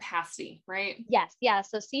 smaller capacity, right? Yes. Yeah.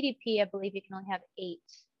 So CDP, I believe you can only have 8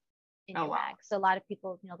 in your wow. mag. So a lot of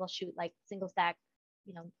people, you know, they'll shoot like single stack,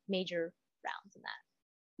 you know, major rounds in that.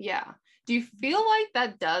 Yeah. Do you feel like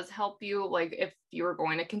that does help you, like if you were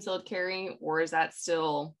going to concealed carry, or is that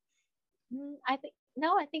still? I think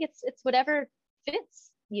it's whatever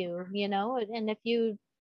fits you, you know, and if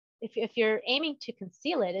you're aiming to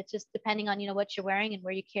conceal it, it's just depending on, you know, what you're wearing and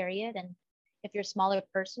where you carry it. And if you're a smaller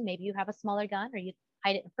person, maybe you have a smaller gun or you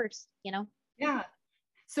hide it in a purse, you know? Yeah.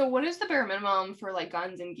 So what is the bare minimum for like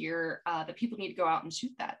guns and gear that people need to go out and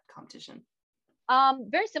shoot that competition?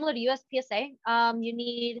 Very similar to USPSA. You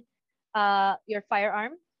need your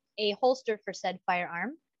firearm, a holster for said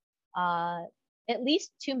firearm, at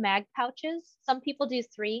least 2 mag pouches. Some people do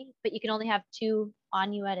 3, but you can only have 2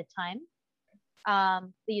 on you at a time.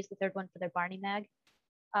 They use the 3rd one for their Barney mag.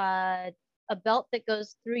 A belt that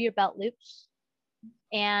goes through your belt loops,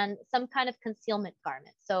 and some kind of concealment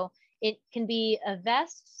garment. So it can be a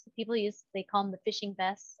vest. They call them the fishing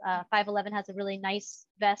vests. 511 has a really nice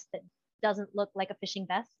vest that doesn't look like a fishing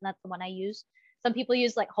vest, and that's the one I use. Some people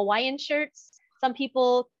use like Hawaiian shirts. Some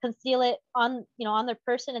people conceal it on their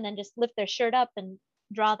person and then just lift their shirt up and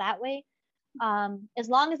draw that way. As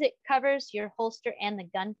long as it covers your holster and the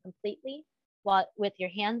gun completely, with your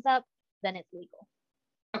hands up, then it's legal.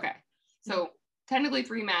 Okay. So technically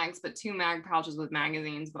 3 mags, but 2 mag pouches with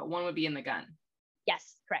magazines, but 1 would be in the gun.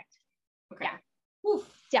 Yes, correct. Okay. Yeah. Oof.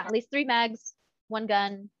 Yeah, at least 3 mags, 1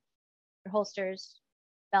 gun, your holsters,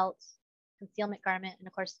 belts, concealment garment, and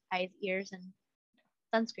of course eyes, ears, and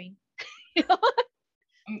sunscreen.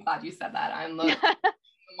 I'm glad you said that. I'm the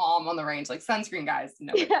mom on the range, like sunscreen, guys.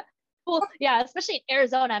 No. Yeah. Well, yeah, especially in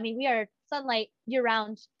Arizona. I mean, we are sunlight year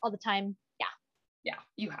round all the time. Yeah,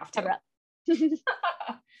 you have to. Cover up.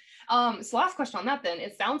 So last question on that then.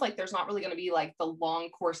 It sounds like there's not really going to be like the long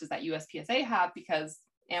courses that USPSA have because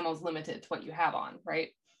ammo is limited to what you have on, right?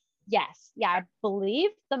 Yes. Yeah, I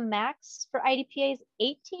believe the max for IDPA is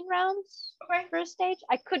 18 rounds for a stage.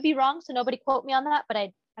 I could be wrong, so nobody quote me on that, but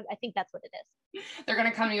I think that's what it is. They're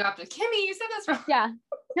going to come to you after, Kimmy, you said this wrong. Yeah,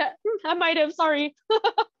 I might have, sorry.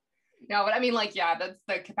 No, but I mean, like, yeah, that's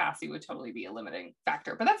the capacity would totally be a limiting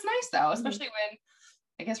factor. But that's nice, though, especially when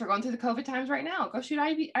I guess we're going through the COVID times right now. Go shoot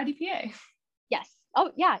IDPA. Yes.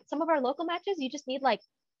 Oh, yeah. Some of our local matches, you just need like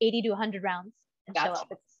 80 to 100 rounds and show up.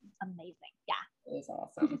 It's amazing. Yeah. It is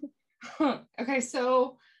awesome. Okay,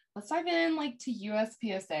 so let's dive in like to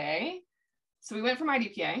USPSA. So we went from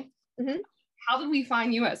IDPA. How did we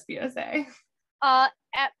find USPSA? At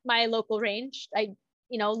my local range.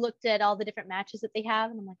 looked at all the different matches that they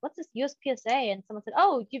have, and I'm like, what's this USPSA? And someone said,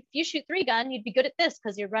 oh, if you shoot 3-gun, you'd be good at this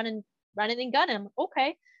because you're running and gunning. I'm like,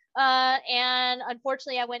 okay. And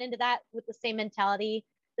unfortunately, I went into that with the same mentality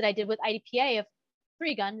that I did with IDPA of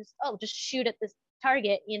 3-gun. Just shoot at this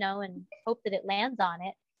target, and hope that it lands on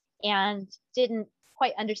it, and didn't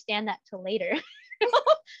quite understand that till later.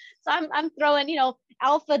 So I'm throwing,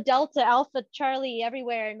 Alpha, Delta, Alpha, Charlie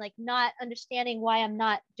everywhere, and like not understanding why I'm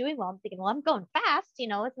not doing well. I'm thinking, well, I'm going fast,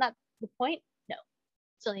 it's not the point. No,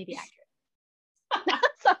 still need to be accurate.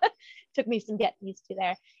 So it took me some getting used to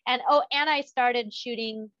there. And I started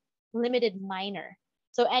shooting limited minor.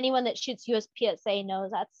 So anyone that shoots USPSA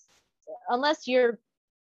knows that's, unless you're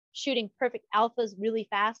shooting perfect alphas really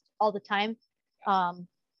fast all the time,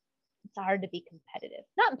 it's hard to be competitive.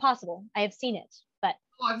 Not impossible. I have seen it, but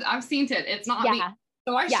I've seen it. It's not me.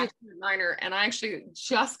 So I shoot minor, and I actually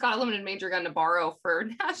just got a limited major gun to borrow for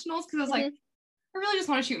nationals because I was like, I really just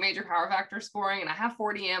want to shoot major power factor scoring, and I have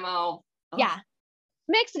 40 ammo. Yeah,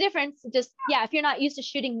 makes a difference. Just if you're not used to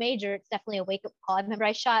shooting major, it's definitely a wake up call. I remember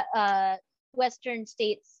I shot Western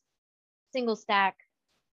States single stack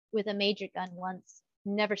with a major gun once.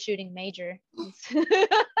 Never shooting major.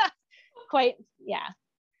 Quite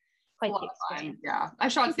the experience. Yeah, I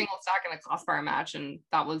shot single stack in a classifier match, and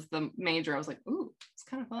that was the major. I was like, ooh, it's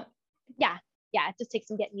kind of fun. Yeah, it just takes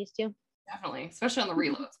some getting used to. Definitely, especially on the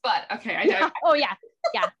reloads. But okay, yeah,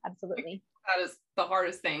 absolutely. That is the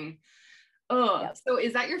hardest thing. Yep. So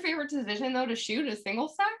is that your favorite division though, to shoot a single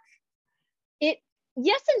stack?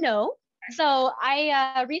 Yes and no. So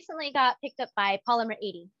I recently got picked up by Polymer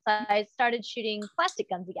 80. So I started shooting plastic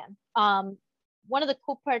guns again. One of the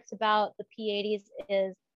cool parts about the P80s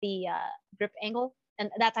is the grip angle, and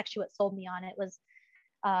that's actually what sold me on it. Was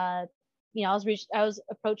I was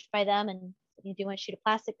approached by them, and do you want to shoot a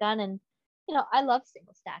plastic gun? And I love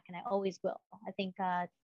single stack, and I always will. I think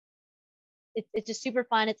it's just super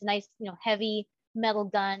fun. It's a nice heavy metal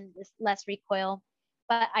gun, with less recoil.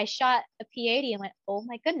 But I shot a P80 and went, oh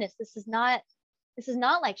my goodness, this is not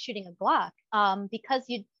like shooting a Glock, because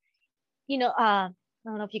I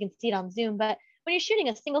don't know if you can see it on Zoom, but when you're shooting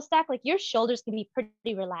a single stack, like your shoulders can be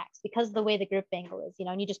pretty relaxed because of the way the grip angle is,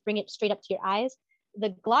 and you just bring it straight up to your eyes.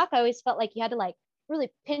 The Glock, I always felt like you had to like really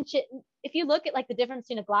pinch it. If you look at like the difference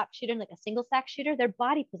between a Glock shooter and like a single stack shooter, their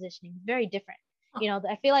body positioning is very different.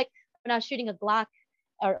 I feel like when I was shooting a Glock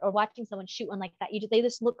or watching someone shoot one like that, they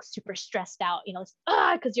just look super stressed out,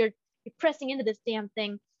 because you're pressing into this damn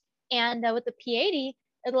thing. And with the P80,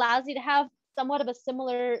 it allows you to have somewhat of a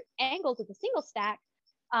similar angle to the single stack,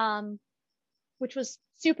 which was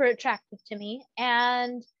super attractive to me.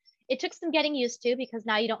 And it took some getting used to, because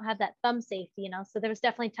now you don't have that thumb safety, so there was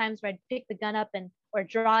definitely times where I'd pick the gun up or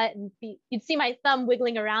draw it, and you'd see my thumb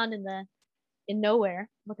wiggling around in nowhere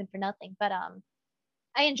looking for nothing. But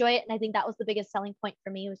I enjoy it, and I think that was the biggest selling point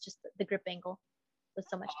for me, was just the grip angle was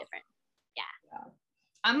so much different. Yeah.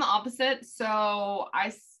 I'm the opposite, so I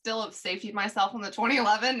still have safetied myself on the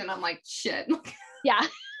 2011, and I'm like, shit. Yeah.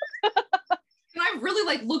 And I really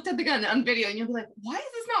like looked at the gun on video, and you'll be like, why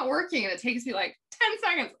is this not working? And it takes me like 10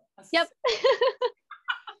 seconds. Yep.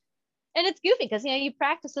 And it's goofy because you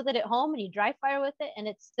practice with it at home and you dry fire with it, and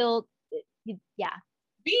it's still you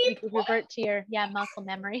revert to your muscle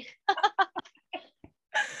memory.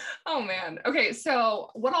 Oh man. Okay,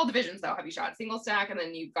 so what all divisions though have you shot? Single stack, and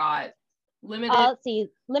then you've got limited. Let's see,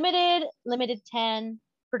 limited 10,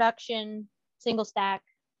 production, single stack.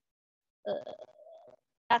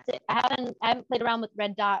 That's it. I haven't played around with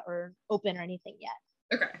red dot or open or anything yet.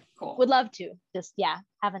 Okay, cool. Would love to. Just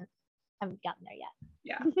haven't gotten there yet.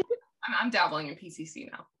 Yeah. I'm dabbling in PCC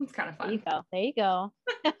now. It's kind of fun. There you go.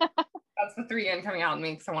 That's the 3N coming out in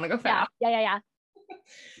me because I want to go fast. Yeah.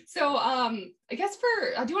 So I guess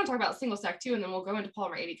I do want to talk about single stack too, and then we'll go into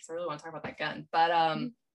Polymer 80 because I really want to talk about that gun. But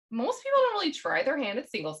most people don't really try their hand at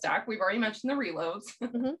single stack. We've already mentioned the reloads.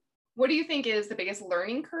 Mm-hmm. What do you think is the biggest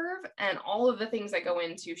learning curve and all of the things that go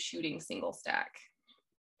into shooting single stack?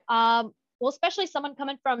 Well, especially someone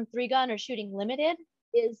coming from 3-gun or shooting limited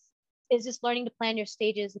is just learning to plan your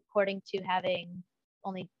stages according to having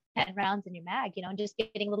only 10 rounds in your mag, and just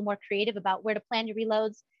getting a little more creative about where to plan your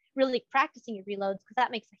reloads, really practicing your reloads, because that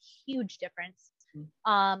makes a huge difference.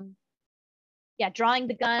 Drawing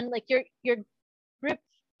the gun, like your grip,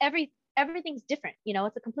 everything's different,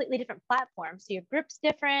 it's a completely different platform. So your grip's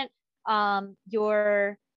different. Let's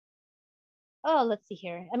see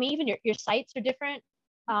here. I mean, even your sights are different.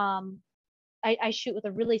 I shoot with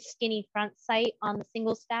a really skinny front sight on the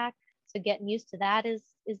single stack, so getting used to that is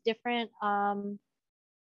different.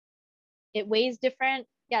 It weighs different.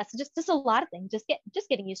 Yeah, so just a lot of things. Just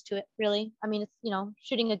getting used to it, really. I mean, it's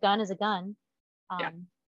shooting a gun is a gun.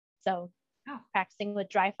 So practicing with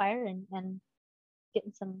dry fire and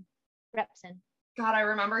getting some reps in. God, I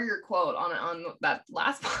remember your quote on that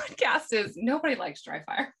last podcast is nobody likes dry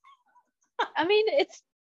fire. I mean,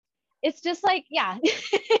 it's just like,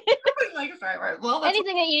 Nobody likes dry fire. Well,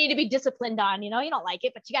 anything that you need to be disciplined on, you don't like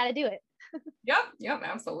it, but you got to do it. Yep,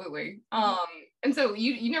 absolutely. And so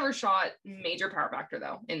you never shot major power factor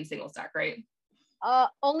though in single stack, right?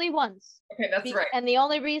 Only once. Okay, that's right. And the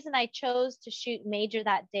only reason I chose to shoot major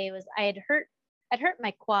that day was I'd hurt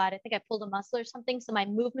my quad. I think I pulled a muscle or something, so my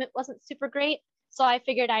movement wasn't super great. So I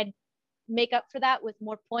figured I'd make up for that with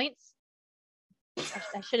more points.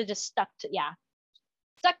 I should have just stuck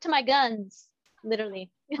to my guns,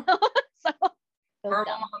 literally. So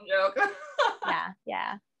horrible mom joke.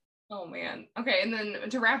 Yeah. Oh man. Okay, and then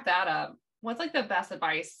to wrap that up, what's like the best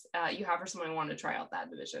advice you have for someone who wanted to try out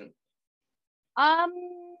that division?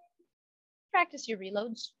 Practice your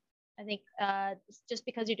reloads. I think just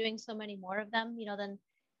because you're doing so many more of them,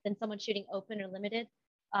 than someone shooting open or limited.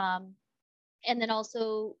 And then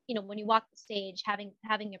also, when you walk the stage, having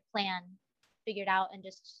your plan figured out and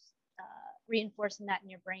just reinforcing that in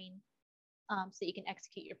your brain, so you can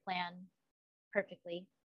execute your plan perfectly.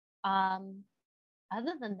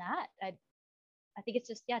 Other than that, I think it's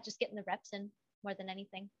just getting the reps in more than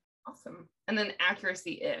anything. Awesome. And then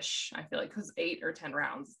accuracy-ish, I feel like, because 8 or 10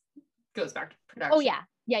 rounds goes back to production. Oh yeah,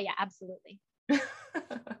 absolutely.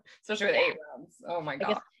 Especially with 8 rounds. Oh my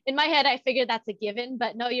god. In my head, I figured that's a given,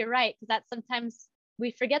 but no, you're right, because that's sometimes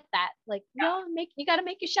we forget that. Like, no, you got to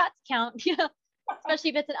make your shots count. Especially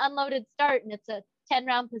if it's an unloaded start and it's a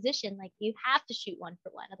 10-round position, like you have to shoot 1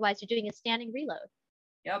 for 1. Otherwise, you're doing a standing reload.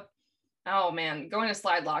 Yep. Oh man, going to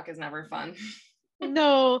slide lock is never fun.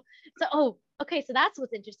 No. So, okay. So that's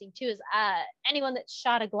what's interesting too, is anyone that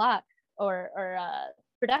shot a Glock or a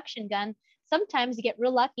production gun, sometimes you get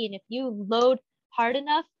real lucky, and if you load hard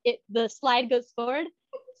enough, the slide goes forward.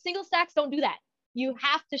 Single stacks don't do that. You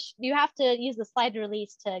have to use the slide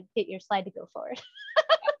release to get your slide to go forward.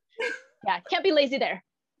 Can't be lazy there.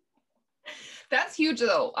 That's huge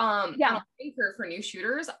though. I think for new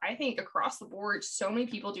shooters, I think across the board, so many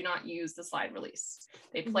people do not use the slide release.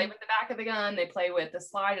 They play with the back of the gun. They play with the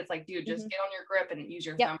slide. It's like, dude, just get on your grip and use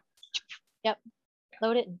your thumb. Yep.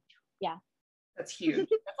 Load it. That's huge.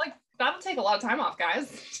 That's like, that'll take a lot of time off,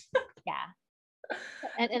 guys.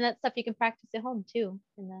 And that's stuff you can practice at home too,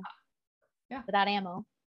 without ammo.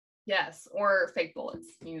 Yes, or fake bullets.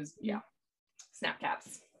 Use snap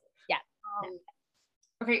caps.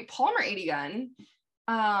 Okay, polymer 80 gun.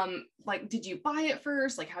 Like, did you buy it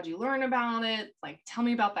first? Like, how'd you learn about it? Like, tell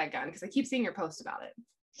me about that gun, because I keep seeing your post about it.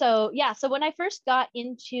 So when I first got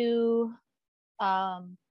into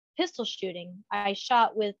pistol shooting, I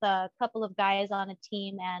shot with a couple of guys on a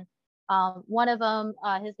team, and one of them,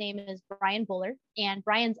 his name is Brian Buller, and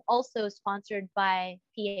Brian's also sponsored by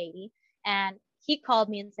P80, and he called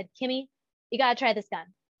me and said, Kimmy, you gotta try this gun.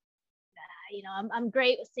 I'm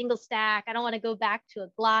great with single stack. I don't want to go back to a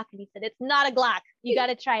Glock. And he said, it's not a Glock. You got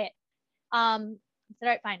to try it. I said, all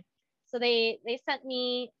right, fine. So they sent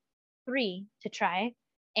me 3 to try,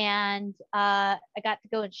 and I got to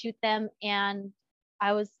go and shoot them. And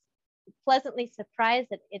I was pleasantly surprised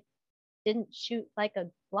that it didn't shoot like a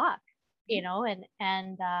Glock,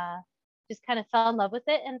 and just kind of fell in love with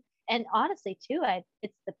it. And honestly too,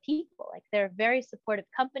 it's the people, like they're a very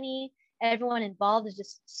supportive company. Everyone involved is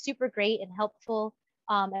just super great and helpful.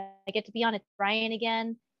 I get to be on with Brian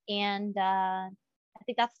again, and I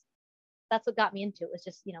think that's what got me into it, was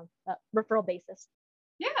just a referral basis.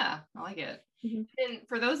 Yeah, I like it. Mm-hmm. And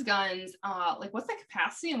for those guns, like what's the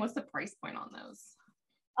capacity and what's the price point on those?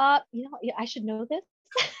 I should know this,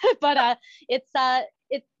 but it's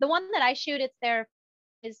the one that I shoot. It's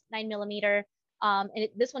is 9mm, and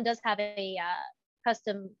this one does have a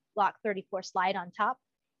custom Glock 34 slide on top.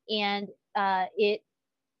 And it's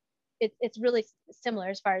really similar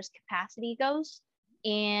as far as capacity goes,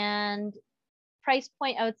 and price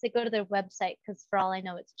point, I would say go to their website, because for all I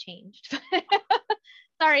know it's changed.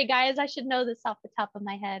 Sorry guys, I should know this off the top of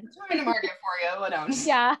my head. I'm trying to market for you, but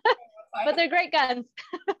but they're great guns.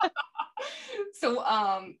 So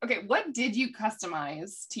okay, what did you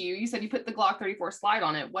customize to you? You said you put the Glock 34 slide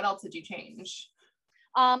on it. What else did you change?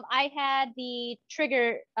 I had the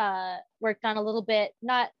trigger worked on a little bit,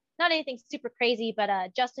 not anything super crazy,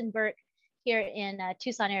 but Justin Burke here in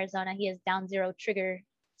Tucson, Arizona, he has Down Zero trigger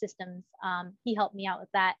systems. He helped me out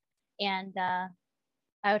with that, and I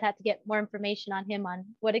would have to get more information on him on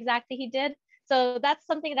what exactly he did. So that's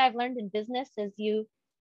something that I've learned in business, is you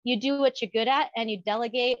do what you're good at, and you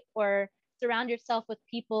delegate or surround yourself with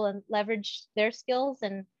people and leverage their skills.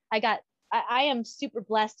 And I got I am super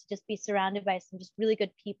blessed to just be surrounded by some just really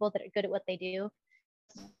good people that are good at what they do.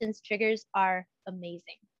 Distance triggers are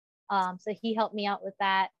amazing. So he helped me out with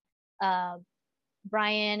that.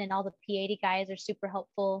 Brian and all the P80 guys are super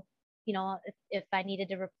helpful. You know, if I needed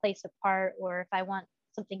to replace a part, or if I want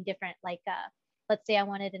something different, like let's say I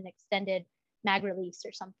wanted an extended mag release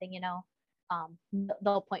or something, you know,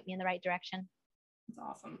 they'll point me in the right direction. That's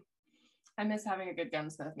awesome. I miss having a good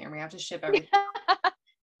gunsmith near me. I have to ship everything.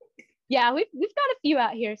 Yeah, we've got a few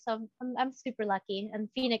out here, so I'm super lucky. And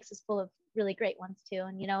Phoenix is full of really great ones too.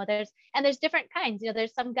 And you know, there's different kinds. You know,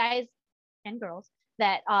 there's some guys and girls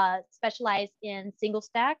that specialize in single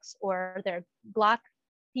stacks, or they're Glock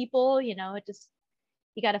people. You know,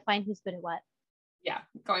 you got to find who's good at what. Yeah,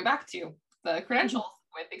 going back to the credentials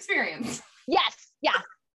with experience. Yes, yeah,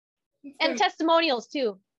 and testimonials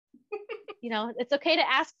too. You know, it's okay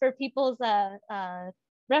to ask for people's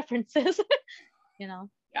references. You know.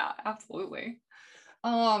 Yeah, absolutely.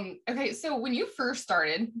 Okay, so when you first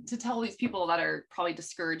started, to tell these people that are probably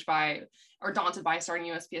discouraged by or daunted by starting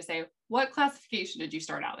USPSA, what classification did you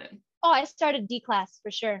start out in? Oh, I started D class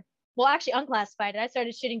for sure. Well, actually unclassified. I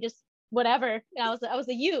started shooting just whatever. I was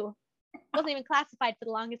a U. Wasn't even classified for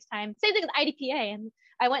the longest time. Same thing with IDPA. And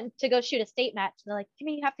I went to go shoot a state match. They're like,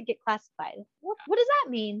 Kimmy, you have to get classified. What does that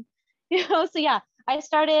mean? You know, so yeah, I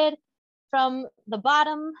started from the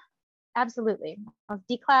bottom. Absolutely. I was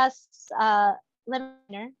D class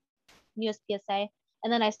limiter, USPSA,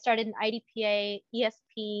 and then I started in IDPA,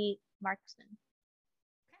 ESP, marksman.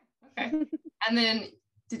 Okay. And then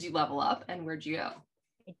did you level up, and where'd you go?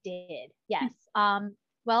 I did, yes.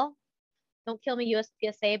 Well, don't kill me,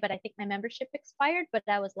 USPSA, but I think my membership expired, but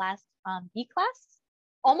that was last B class,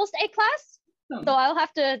 almost A class. So I'll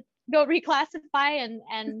have to go reclassify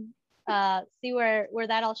and see where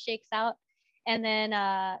that all shakes out. And then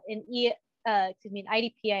in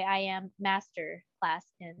IDPA, I am master class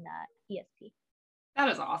in ESP. That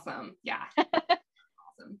is awesome. Yeah.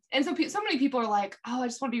 Awesome. And so many people are like, oh, I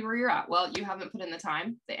just want to be where you're at. Well, you haven't put in the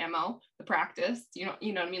time, the ammo, the practice. You know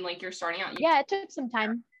what I mean? Like, you're starting out. Yeah, it took some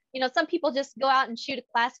time. You know, some people just go out and shoot a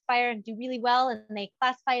classifier and do really well, and they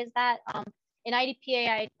classify as that. In IDPA,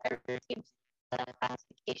 I received the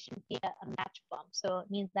classification via a match bump. So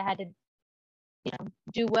it means I had to, you know,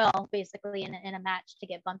 do well basically in a match to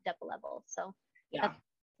get bumped up a level. So yeah, that's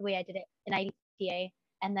the way I did it in IDPA.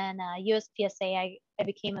 And then USPSA, I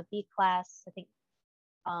became a B class, I think,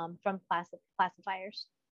 from classifiers.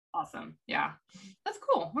 Awesome. Yeah, that's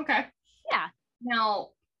cool. Okay. Yeah. Now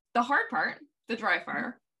the hard part, the dry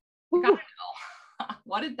fire. I gotta know,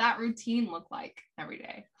 what did that routine look like every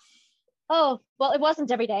day? Oh, well, it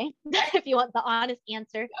wasn't every day. If you want the honest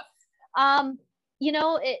answer. Yes. You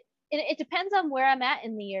know, it depends on where I'm at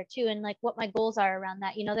in the year too, and like what my goals are around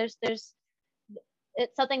that. You know, there's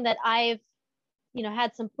it's something that I've, you know,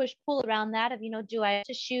 had some push pull around that of, you know, do I have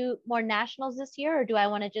to shoot more nationals this year, or do I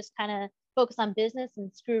want to just kind of focus on business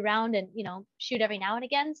and screw around and, you know, shoot every now and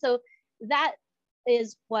again? So that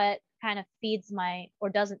is what kind of feeds my, or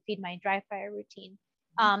doesn't feed my dry fire routine.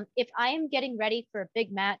 If I am getting ready for a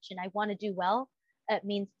big match and I want to do well, it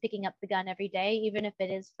means picking up the gun every day, even if it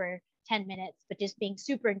is for 10 minutes, but just being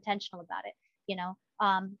super intentional about it, you know,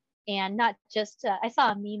 and not just, I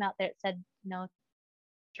saw a meme out there that said, you know,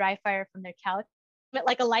 dry fire from their couch, but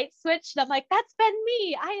like a light switch. And I'm like, that's been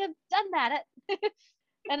me. I have done that.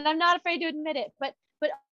 And I'm not afraid to admit it, but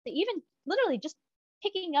even literally just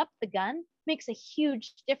picking up the gun makes a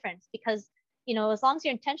huge difference, because, you know, as long as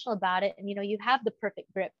you're intentional about it and, you know, you have the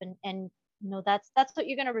perfect grip and, you know, that's what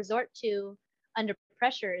you're going to resort to under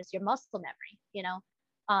pressure is your muscle memory, you know?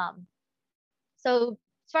 So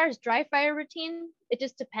as far as dry fire routine, it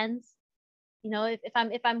just depends. You know,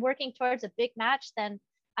 if I'm working towards a big match, then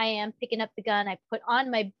I am picking up the gun. I put on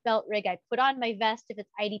my belt rig. I put on my vest if it's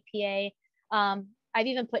IDPA. I've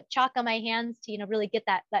even put chalk on my hands to, you know, really get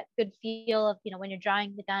that good feel of, you know, when you're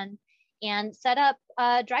drawing the gun, and set up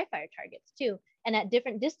dry fire targets too, and at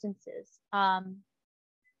different distances.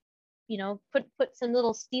 You know, put some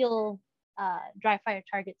little steel dry fire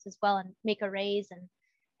targets as well, and make arrays and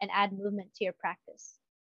add movement to your practice.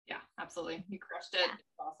 Yeah, absolutely. You crushed it.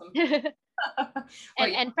 Yeah. Awesome.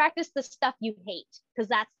 and practice the stuff you hate, because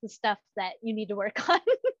that's the stuff that you need to work on.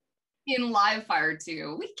 In live fire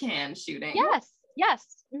too, weekend shooting. Yes.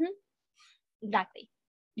 Mm-hmm. Exactly.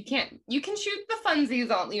 You can shoot the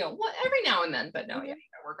funsies on, you know, every now and then, but no, yeah, you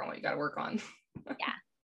gotta work on what you gotta work on.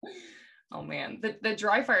 Yeah. Oh man, the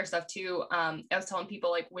dry fire stuff too. I was telling people,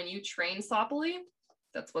 like, when you train sloppily,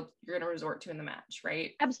 that's what you're gonna resort to in the match,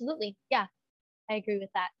 right? Absolutely. Yeah, I agree with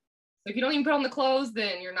that. So if you don't even put on the clothes,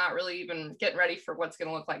 then you're not really even getting ready for what's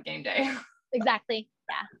gonna look like game day. Exactly.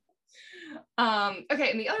 Yeah.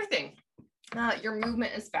 Okay, and the other thing, your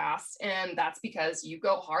movement is fast, and that's because you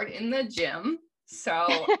go hard in the gym. So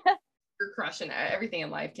you're crushing everything in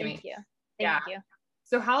life, Kimmy. Thank you. Thank you.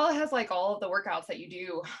 So how has like all of the workouts that you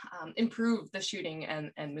do improved the shooting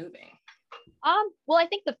and moving? Well, I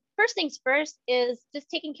think the first things first is just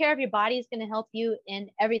taking care of your body is going to help you in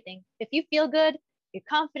everything. If you feel good, your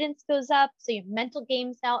confidence goes up, so your mental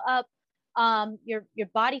game's now up. Your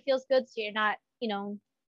body feels good, so you're not,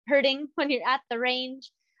 hurting when you're at the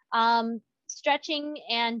range. Stretching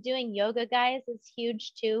and doing yoga, guys, is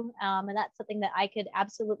huge too. And that's something that I could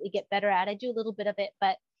absolutely get better at. I do a little bit of it,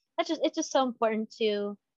 but it's just so important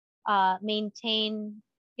to maintain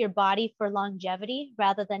your body for longevity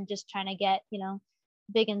rather than just trying to get,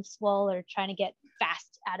 big and swole or trying to get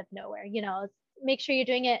fast out of nowhere. Make sure you're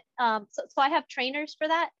doing it. So I have trainers for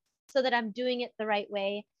that so that I'm doing it the right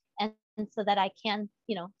way and so that I can,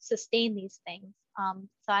 sustain these things.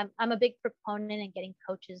 So I'm a big proponent in getting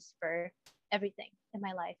coaches for everything in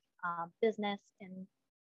my life, business and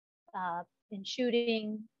in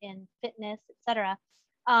shooting, in fitness, etc.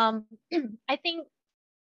 I think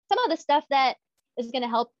some of the stuff that is going to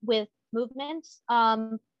help with movement.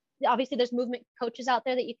 Obviously, there's movement coaches out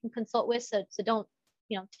there that you can consult with. So don't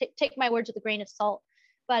take my words with a grain of salt.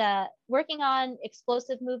 But working on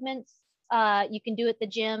explosive movements, you can do at the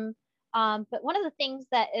gym. But one of the things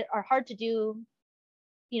that are hard to do,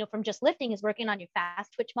 from just lifting is working on your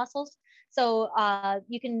fast twitch muscles. So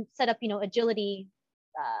you can set up, agility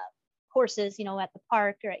courses, at the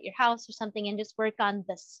park or at your house or something, and just work on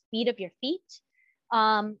the speed of your feet.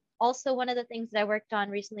 Also, one of the things that I worked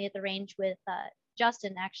on recently at the range with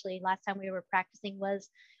Justin, actually, last time we were practicing, was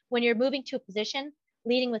when you're moving to a position,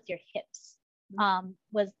 leading with your hips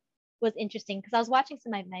was interesting, because I was watching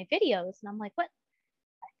some of my videos and I'm like, what?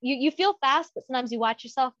 You feel fast, but sometimes you watch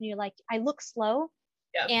yourself and you're like, I look slow.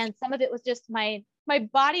 Yep. And some of it was just my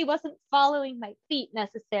body wasn't following my feet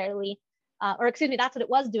necessarily, or excuse me, that's what it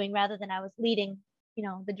was doing rather than I was leading,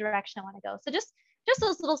 the direction I want to go. So just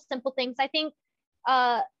those little simple things. I think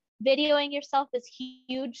videoing yourself is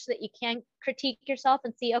huge so that you can critique yourself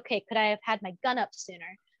and see, okay, could I have had my gun up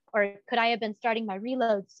sooner? Or could I have been starting my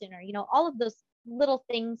reload sooner? All of those little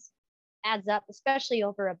things adds up, especially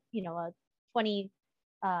over a 20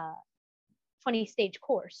 stage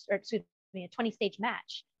course, or excuse me, a 20 stage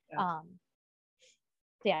match.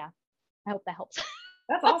 Yeah. I hope that helps.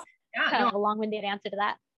 That's awesome. Yeah, kind of a long-winded answer to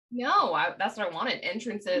that. No, that's what I wanted.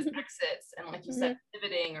 Entrances, exits, and like you said,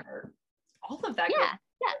 pivoting, or all of that. Yeah.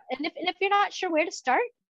 And if you're not sure where to start,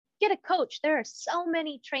 get a coach. There are so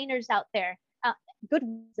many trainers out there, good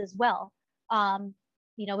ones as well.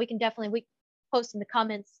 We can definitely post in the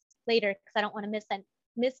comments later because I don't want to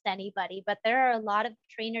miss anybody, but there are a lot of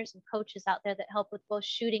trainers and coaches out there that help with both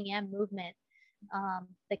shooting and movement,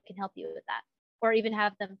 that can help you with that, or even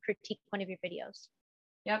have them critique one of your videos.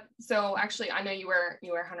 Yep. So actually, I know you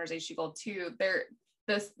wear Hunter's HD Gold too.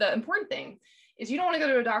 The important thing is you don't want to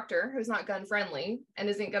go to a doctor who's not gun friendly and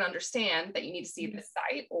isn't going to understand that you need to see the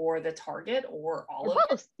site or the target or all of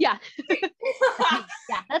both. Yeah.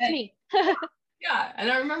 That's me. Yeah.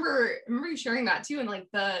 And I remember you sharing that too. And like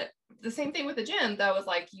the same thing with the gym, that was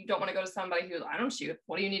like, you don't want to go to somebody who, I don't shoot.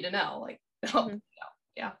 What do you need to know? Like,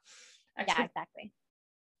 yeah. Actually, yeah, exactly.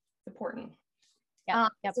 It's important. Yeah.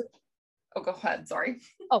 Yep. Oh, go ahead. Sorry.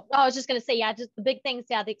 Oh, I was just going to say, just the big things.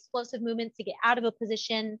 Yeah. The explosive movements to get out of a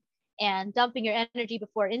position and dumping your energy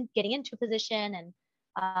before getting into a position. And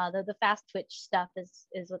the fast twitch stuff is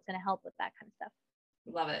what's going to help with that kind of stuff.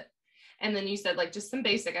 Love it. And then you said like just some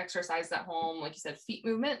basic exercise at home. Like you said, feet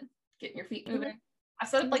movement, getting your feet moving. I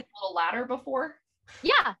set up like a little ladder before.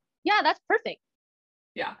 Yeah. That's perfect.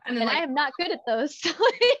 Yeah. And then I am not good at those.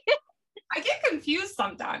 I get confused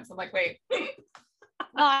sometimes. I'm like, wait.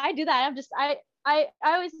 No, I do that. I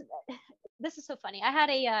always, this is so funny. I had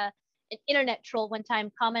an internet troll one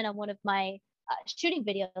time comment on one of my shooting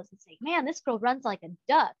videos and say, man, this girl runs like a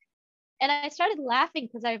duck. And I started laughing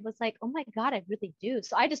because I was like, oh my God, I really do.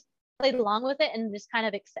 So I just played along with it and just kind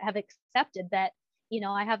of have accepted that,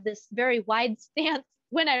 I have this very wide stance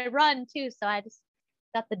when I run too. So I just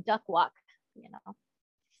got the duck walk,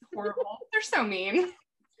 Horrible. They're so mean.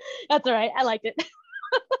 That's all right. I liked it.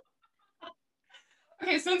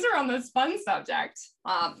 Okay, since we're on this fun subject,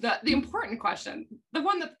 the important question, the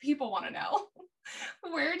one that people want to know,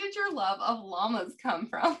 where did your love of llamas come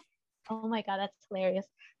from? Oh my God, that's hilarious.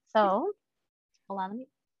 So, hold on,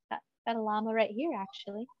 got a llama right here,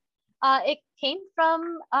 actually. It came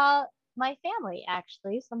from my family,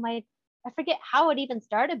 actually. So I forget how it even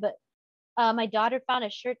started, but my daughter found a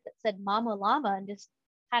shirt that said Mama Llama and just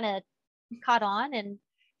kind of caught on, and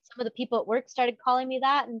some of the people at work started calling me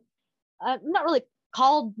that, and I'm not really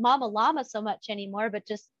called Mama Llama so much anymore, but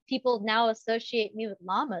just people now associate me with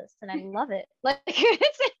llamas, and I love it. Like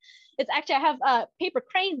it's actually, I have paper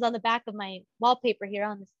cranes on the back of my wallpaper here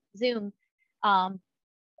on this Zoom.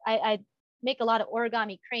 I make a lot of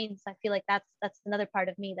origami cranes. I feel like that's another part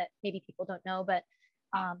of me that maybe people don't know, but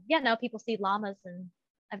yeah, now people see llamas, and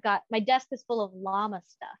I've got, my desk is full of llama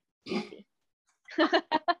stuff.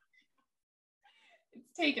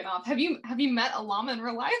 It's taken off. Have you met a llama in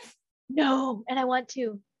real life? No, and I want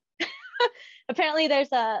to. Apparently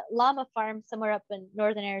there's a llama farm somewhere up in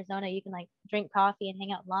northern Arizona. You can like drink coffee and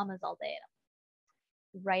hang out with llamas all day.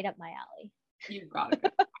 Right up my alley. You've got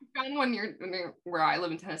it. I found one near where I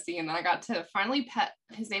live in Tennessee, and then I got to finally pet.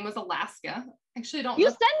 His name was Alaska. Actually, don't. You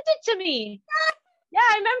sent it to me. Yeah,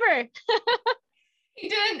 I remember. He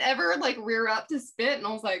didn't ever like rear up to spit, and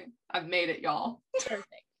I was like, I've made it, y'all. Perfect.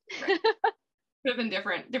 Could have been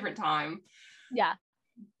different time. Yeah.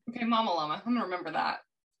 Okay, Mama Llama. I'm gonna remember that.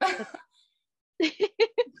 I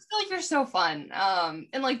feel like you're so fun.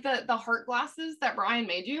 And like the heart glasses that Brian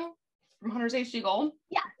made you from Hunter's HD Gold.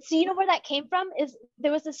 Yeah. So you know where that came from? Is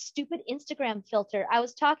there was a stupid Instagram filter. I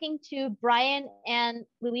was talking to Brian and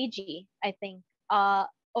Luigi, I think,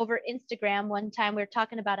 over Instagram one time. We were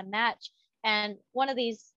talking about a match, and one of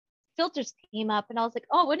these filters came up, and I was like,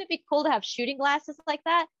 oh, wouldn't it be cool to have shooting glasses like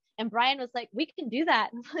that? And Brian was like, we can do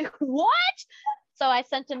that. And I'm like, what? So I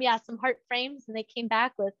sent him, some heart frames, and they came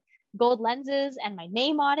back with gold lenses and my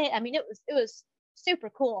name on it. I mean, it was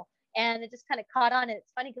super cool, and it just kind of caught on.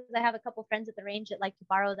 It's funny because I have a couple friends at the range that like to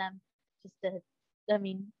borrow them just to,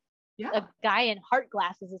 yeah, a guy in heart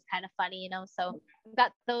glasses is kind of funny, so I've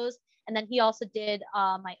got those. And then he also did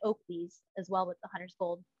my Oakleys as well with the Hunter's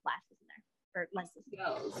Gold glasses in there, or lenses.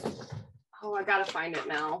 Oh, I gotta find it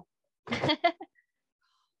now.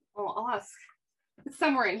 Oh, I'll ask. It's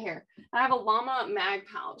somewhere in here. I have a llama mag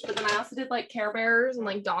pouch, but then I also did like Care Bears and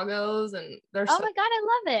like doggos, and there's my god, I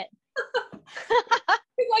love it.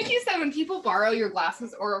 Like you said, when people borrow your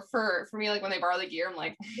glasses, or for me, like when they borrow the gear, I'm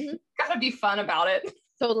like, gotta be fun about it.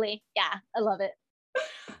 Totally. Yeah, I love it.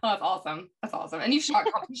 Oh, that's awesome. That's awesome. And you shot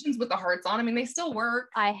competitions with the hearts on. I mean, they still work.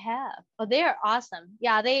 I have. Oh, they are awesome.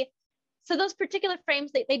 Yeah, so those particular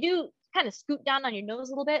frames, they do kind of scoot down on your nose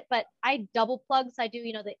a little bit, but I double plug. So I do,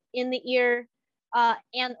 the in the ear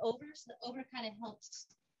and over. So the over kind of helps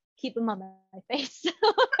keep them on my face.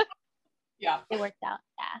 Yeah. It worked out.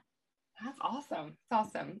 Yeah. That's awesome. It's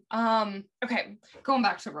awesome. Okay, going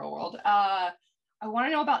back to real world. I want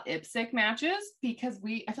to know about IPSC matches, because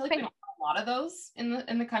I feel like we don't have a lot of those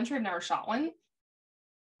in the country. I've never shot one.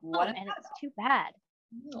 And it's too bad.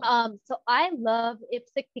 So I love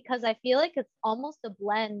IPSC because I feel like it's almost a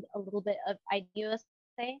blend a little bit of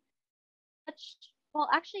IDUSA. Well,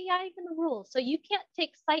 actually, yeah, even the rules. So you can't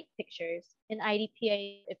take sight pictures in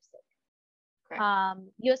IDPA IPSC. Okay.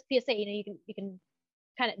 USPSA, you can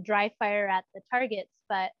kind of dry fire at the targets,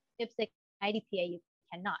 but IPSC IDPA you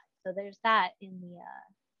cannot. So there's that in the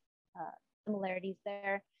similarities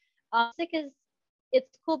there. IPSC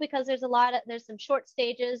it's cool because there's some short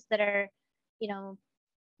stages that are,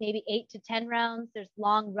 maybe 8 to 10 rounds. There's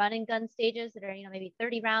long run and gun stages that are, maybe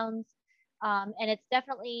 30 rounds. And it's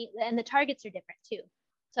definitely, and the targets are different too.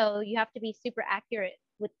 So you have to be super accurate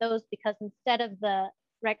with those, because instead of the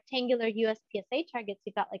rectangular USPSA targets,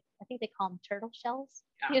 you've got like, I think they call them turtle shells.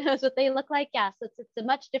 Yeah. That's what they look like. Yeah. So it's a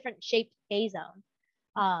much different shaped A zone.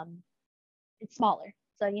 It's smaller.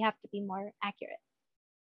 So you have to be more accurate.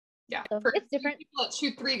 Yeah. So it's different. People that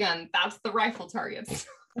shoot 3-gun, that's the rifle targets.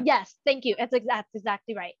 Yes, thank you. That's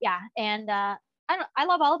exactly right. Yeah, and I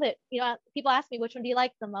love all of it. People ask me which one do you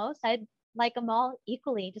like the most. I like them all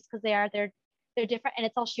equally, just because they're different, and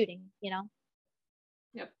it's all shooting.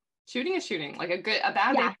 Yep, shooting is shooting. Like a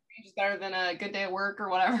bad day is better than a good day at work or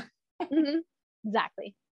whatever. Mm-hmm.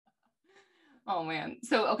 Exactly. Oh man.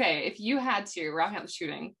 So okay, if you had to, wrapping up the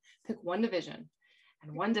shooting, pick one division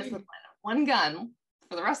and one discipline, one gun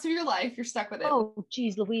for the rest of your life, you're stuck with it. Oh,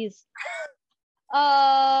 geez, Louise.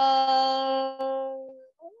 I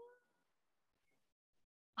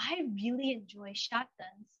really enjoy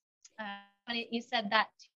shotguns. Funny you said that,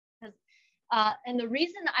 because and the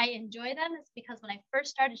reason I enjoy them is because when I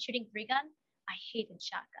first started shooting 3-gun, I hated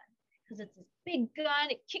shotgun because it's this big gun.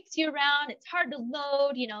 It kicks you around. It's hard to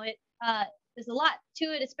load. There's a lot to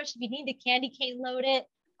it, especially if you need to candy cane load it.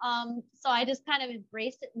 So I just kind of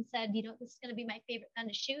embraced it and said, this is going to be my favorite gun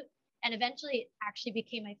to shoot. And eventually it actually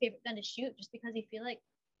became my favorite gun to shoot, just because you feel like,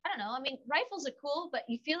 I don't know, I mean, rifles are cool, but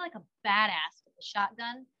you feel like a badass with a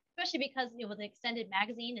shotgun, especially because, with the extended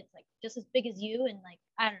magazine, it's like just as big as you. And like,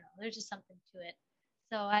 I don't know, there's just something to it.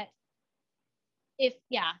 So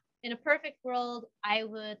in a perfect world, I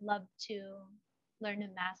would love to learn to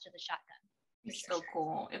master the shotgun. It's so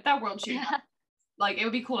cool. If that world shooting, like it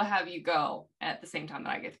would be cool to have you go at the same time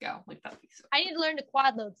that I get to go. Like that'd be so cool. I need to learn to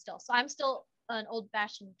quad load still. So I'm still an old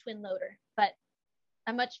fashioned twin loader, but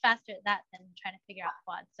I'm much faster at that than trying to figure out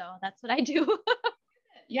quad. So that's what I do.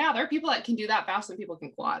 Yeah, there are people that can do that faster than people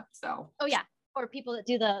can quad. So. Oh yeah, or people that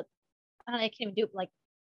do the, I don't know, I can't even do it, like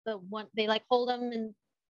the one they like hold them and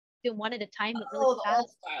do one at a time, but really the fast. old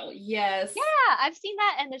style. Yes. Yeah, I've seen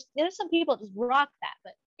that, and there's some people that just rock that.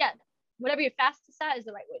 But yeah, whatever you're fastest at is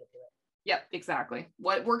the right way to do it. Yep, exactly.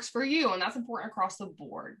 What works for you, and that's important across the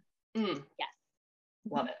board. Yes.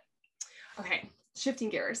 Love it. Okay, shifting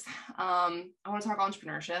gears. I want to talk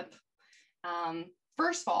entrepreneurship.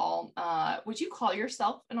 First of all, would you call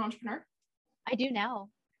yourself an entrepreneur? I do now.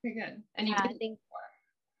 Very good. And you I think.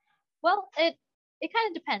 Well, it kind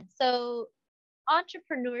of depends. So,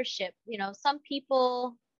 entrepreneurship. Some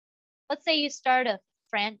people. Let's say you start a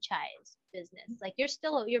franchise business. Like you're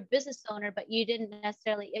still your business owner, but you didn't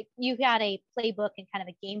necessarily. You had a playbook and kind of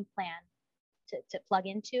a game plan to plug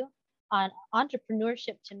into. On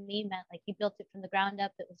entrepreneurship to me meant like you built it from the ground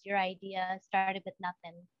up. It was your idea. Started with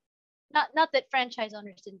nothing. Not that franchise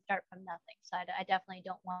owners didn't start from nothing. So I definitely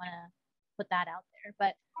don't want to put that out there.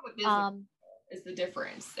 But is the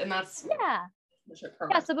difference, and that's yeah.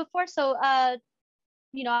 So before,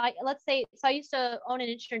 let's say, so I used to own an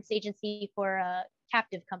insurance agency for a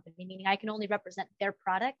captive company, meaning I can only represent their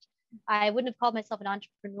product. I wouldn't have called myself an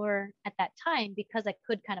entrepreneur at that time because I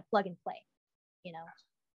could kind of plug and play.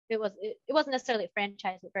 It wasn't necessarily a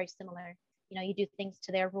franchise, but very similar. You do things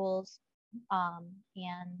to their rules,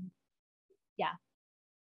 and yeah,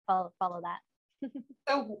 follow that.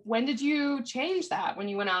 So when did you change that? When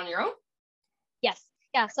you went out on your own? Yes.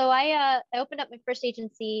 Yeah. So I opened up my first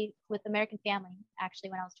agency with American Family actually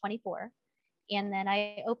when I was 24. And then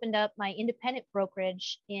I opened up my independent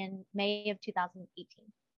brokerage in May of 2018.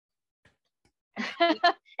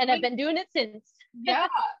 And I've been doing it since. Yeah.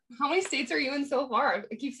 How many states are you in so far?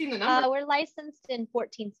 I keep seeing the number. We're licensed in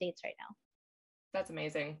 14 states right now. That's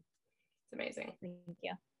amazing. It's amazing. Thank you.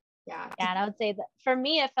 Yeah. Yeah. And I would say that for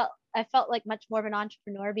me, I felt like much more of an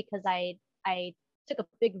entrepreneur because I took a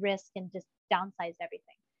big risk and just downsized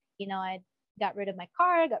everything. I got rid of my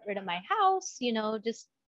car, got rid of my house, just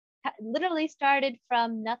literally started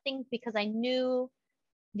from nothing because I knew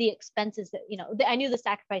the expenses that, I knew the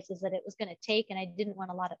sacrifices that it was going to take, and I didn't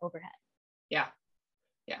want a lot of overhead. Yeah.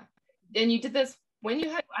 Yeah. And you did this when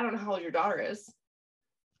you had, I don't know how old your daughter is.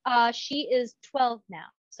 She is 12 now.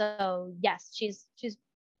 So yes, she's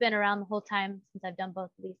been around the whole time since I've done both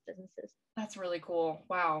of these businesses. That's really cool.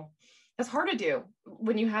 Wow. That's hard to do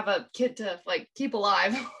when you have a kid to like keep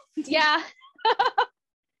alive. Yeah.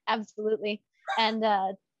 Absolutely. And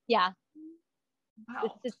yeah.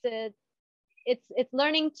 Wow. It's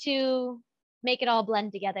learning to make it all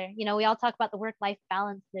blend together. We all talk about the work-life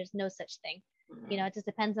balance. There's no such thing. Mm-hmm. It just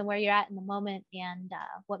depends on where you're at in the moment and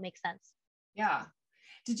what makes sense. Yeah.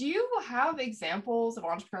 Did you have examples of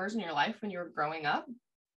entrepreneurs in your life when you were growing up?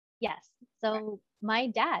 Yes. So my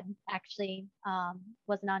dad actually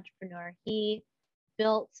was an entrepreneur. He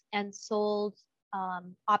built and sold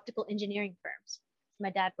optical engineering firms.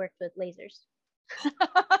 My dad worked with lasers.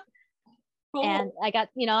 Cool. And I got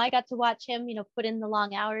to watch him, put in the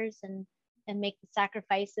long hours and make the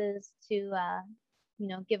sacrifices to,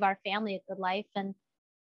 give our family a good life. And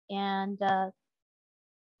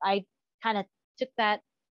I kind of took that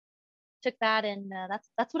and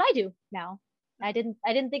that's what I do now. I didn't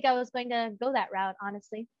think I was going to go that route,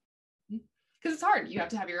 honestly. Because it's hard. You have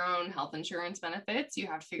to have your own health insurance benefits. You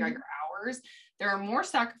have to figure out your hours. There are more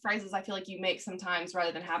sacrifices I feel like you make sometimes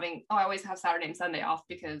rather than having, I always have Saturday and Sunday off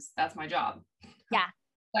because that's my job. Yeah,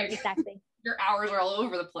 like exactly. Your hours are all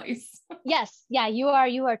over the place. Yes. Yeah, you are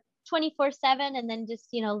 24/7, and then just,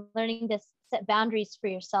 learning to set boundaries for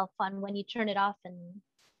yourself on when you turn it off and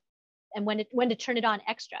when to turn it on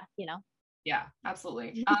extra, Yeah,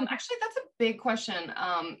 absolutely. Actually, that's a big question.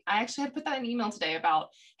 I actually had to put that in an email today about,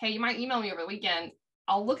 hey, you might email me over the weekend.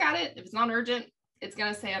 I'll look at it. If it's not urgent, it's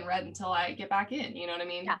going to stay unread until I get back in. You know what I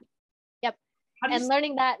mean? Yeah. Yep. And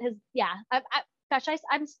learning that has, yeah,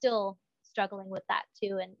 I'm still struggling with that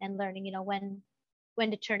too. And learning,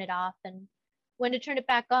 when to turn it off and when to turn it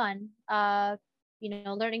back on,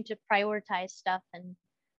 learning to prioritize stuff and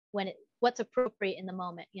what's appropriate in the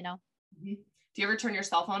moment, Mm-hmm. Do you ever turn your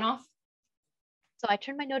cell phone off? So I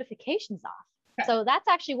turn my notifications off. Okay. So that's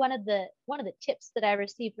actually one of the tips that I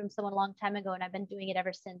received from someone a long time ago, and I've been doing it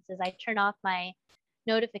ever since, is I turn off my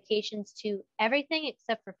notifications to everything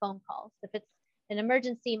except for phone calls. If an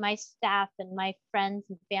emergency, my staff and my friends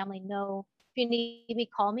and family know if you need me,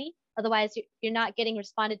 call me. Otherwise, you're not getting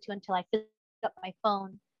responded to until I pick up my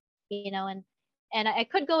phone, and I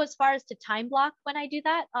could go as far as to time block when I do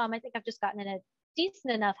that. I think I've just gotten in a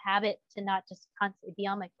decent enough habit to not just constantly be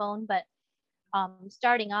on my phone, but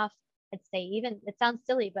starting off, I'd say, even it sounds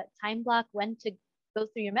silly, but time block when to go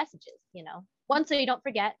through your messages, one, so you don't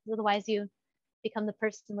forget, otherwise you become the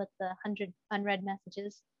person with the 100 unread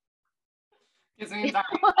messages. Gives me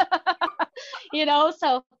anxiety.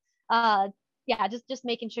 So yeah, just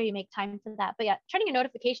making sure you make time for that. But yeah, turning your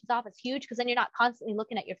notifications off is huge, because then you're not constantly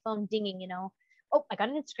looking at your phone dinging, oh, I got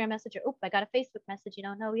an Instagram message, or oh, I got a Facebook message,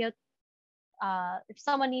 no, if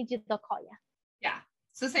someone needs you, they'll call you. Yeah.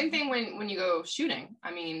 So same thing when you go shooting.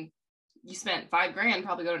 I mean, you spent $5,000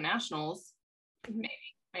 probably go to nationals,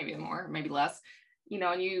 maybe more, maybe less,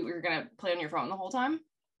 and you're going to play on your phone the whole time.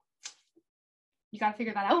 You got to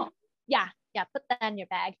figure that out. Yeah. Put that in your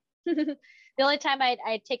bag. The only time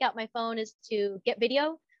I take out my phone is to get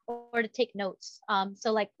video or to take notes.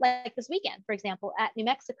 So like this weekend, for example, at New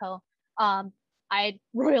Mexico, I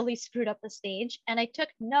royally screwed up the stage, and I took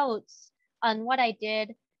notes on what I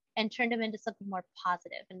did and turned them into something more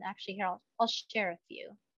positive. And actually here, I'll share a few.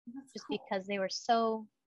 That's just cool. Because they were so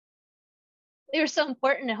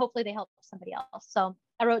important, and hopefully they help somebody else. So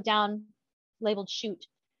I wrote down, labeled shoot.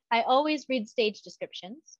 I always read stage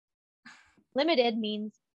descriptions. Limited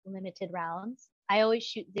means limited rounds. I always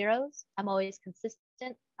shoot zeros. I'm always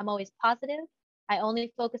consistent. I'm always positive. I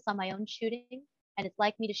only focus on my own shooting, and it's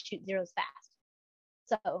like me to shoot zeros fast.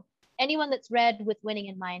 So anyone that's read With Winning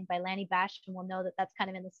in Mind by Lanny Basham will know that that's kind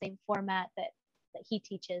of in the same format that he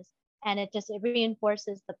teaches. And it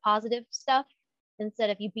reinforces the positive stuff instead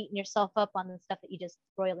of you beating yourself up on the stuff that you just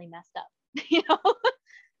royally messed up,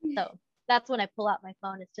 So that's when I pull out my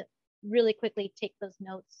phone, is to really quickly take those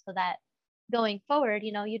notes, so that going forward,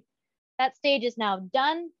 that stage is now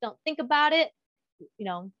done. Don't think about it,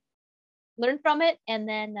 learn from it, and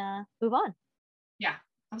then move on. Yeah,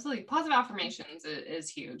 absolutely. Positive affirmations is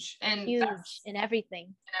huge. And huge in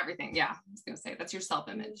everything. Yeah, I was going to say, that's your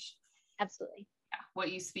self-image. Absolutely. Yeah,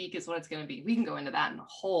 what you speak is what it's going to be. We can go into that in a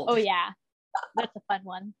whole. Oh yeah, that's a fun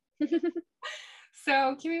one.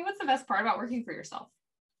 So, Kimmy, what's the best part about working for yourself?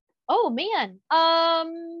 Oh man, a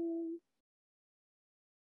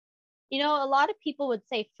lot of people would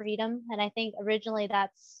say freedom, and I think originally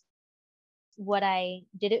that's what I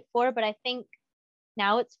did it for, but I think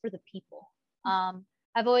now it's for the people.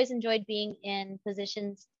 I've always enjoyed being in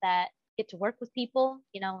positions that get to work with people,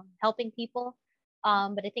 helping people.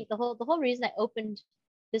 But I think the whole reason I opened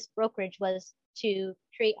this brokerage was to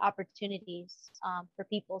create opportunities for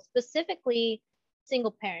people, specifically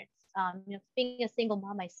single parents. Being a single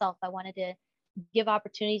mom myself, I wanted to give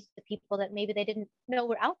opportunities to people that maybe they didn't know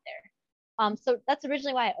were out there. So that's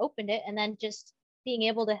originally why I opened it, and then just being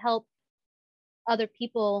able to help other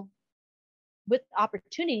people with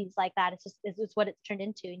opportunities like that is what it's turned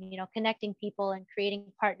into. Connecting people and creating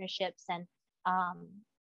partnerships, and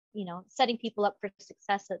setting people up for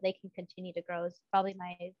success so that they can continue to grow is probably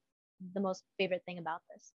the most favorite thing about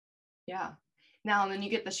this. Yeah. Now, then you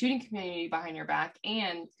get the shooting community behind your back,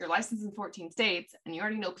 and you're licensed in 14 states, and you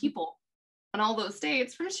already know people in all those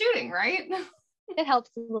states from shooting, right? It helps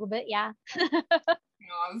a little bit, yeah.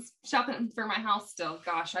 I was shopping for my house still.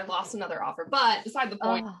 Gosh, I lost another offer, but beside the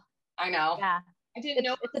point. I know. Yeah. I didn't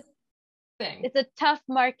know it's a thing. It's a tough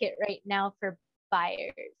market right now for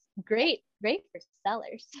buyers. Great for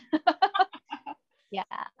sellers. Yeah.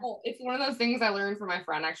 Well, it's one of those things I learned from my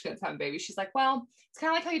friend actually that's having a baby. She's like, well, it's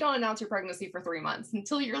kind of like how you don't announce your pregnancy for 3 months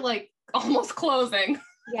until you're like almost closing.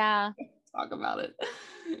 Yeah. Talk about it.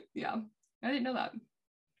 Yeah. I didn't know that.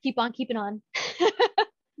 Keep on keeping on.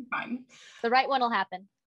 Fine. The right one will happen.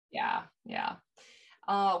 Yeah. Yeah.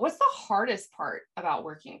 What's the hardest part about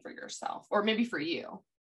working for yourself, or maybe for you?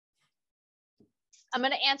 I'm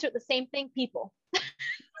going to answer it the same thing, people.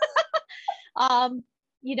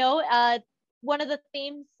 One of the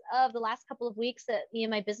themes of the last couple of weeks that me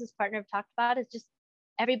and my business partner have talked about is just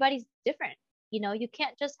everybody's different. You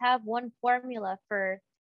can't just have one formula for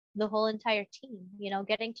the whole entire team.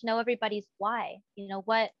 Getting to know everybody's why,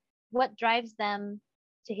 what drives them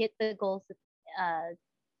to hit the goals,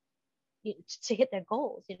 to hit their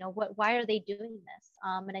goals, why are they doing this?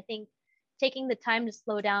 And I think taking the time to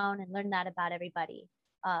slow down and learn that about everybody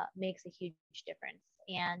makes a huge difference.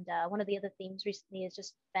 And one of the other themes recently has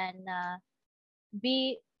just been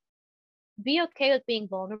be okay with being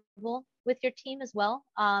vulnerable with your team as well.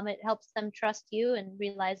 It helps them trust you and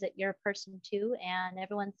realize that you're a person too, and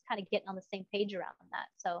everyone's kind of getting on the same page around that.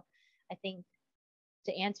 So I think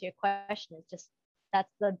to answer your question is just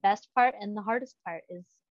that's the best part, and the hardest part is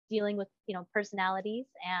dealing with, personalities,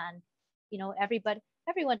 and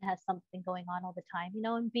everyone has something going on all the time,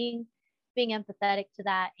 and being empathetic to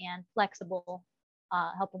that and flexible,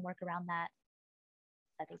 help them work around that.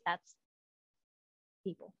 I think that's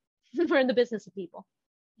people. We're in the business of people.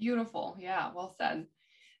 Beautiful. Yeah, well said.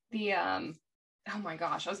 The oh my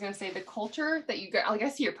gosh, I was gonna say the culture that you get, like I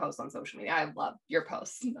see your posts on social media. I love your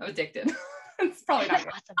posts. I'm addicted. It's probably not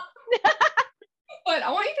good. Awesome. But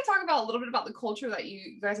I want you to talk about a little bit about the culture that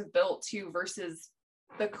you guys have built too versus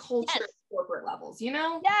the culture Yes. at corporate levels,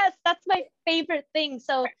 Yes, that's my favorite thing.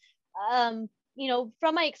 So, from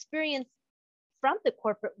my experience from the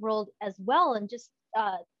corporate world as well, and just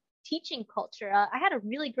teaching culture, I had a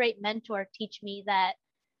really great mentor teach me that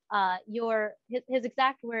his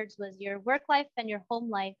exact words was, your work life and your home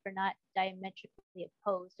life are not diametrically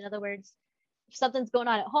opposed. In other words, if something's going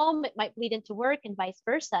on at home, it might bleed into work and vice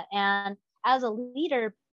versa. And as a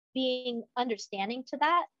leader, being understanding to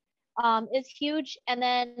that is huge. And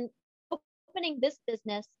then opening this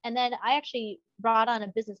business, and then I actually brought on a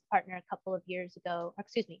business partner a couple of years ago,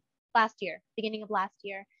 beginning of last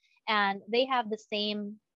year, and they have the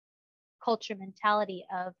same culture mentality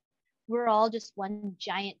of, we're all just one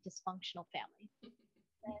giant dysfunctional family.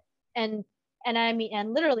 And I mean,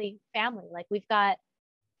 and literally family, like we've got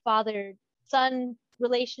father son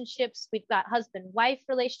relationships, we've got husband wife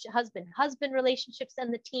relationship, husband relationships,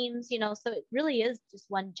 and the teams, so it really is just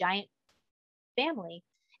one giant family.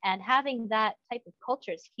 And having that type of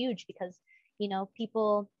culture is huge because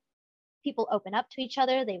people open up to each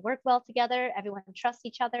other, they work well together, everyone trusts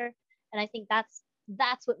each other. And I think that's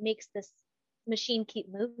what makes this machine keep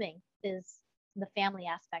moving, is the family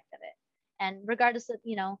aspect of it. And regardless of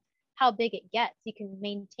how big it gets, you can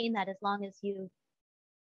maintain that as long as you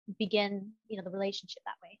begin the relationship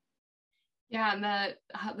that way. Yeah, and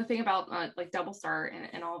the thing about like Double Star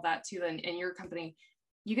and all of that too, and your company,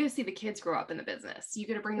 you get to see the kids grow up in the business. You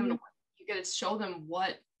get to bring them to work. You get to show them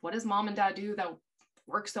what does mom and dad do that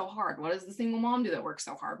works so hard? What does the single mom do that works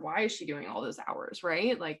so hard? Why is she doing all those hours,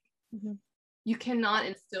 right? Like you cannot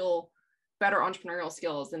instill better entrepreneurial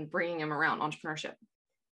skills than bringing them around entrepreneurship.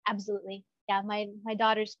 Absolutely. Yeah, my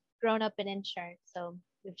daughter's grown up in insurance, so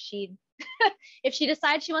if she if she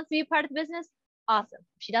decides she wants to be a part of the business, awesome.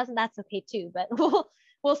 If she doesn't, that's okay too, but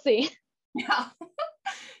we'll see. Yeah.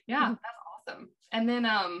 Yeah, that's awesome. And then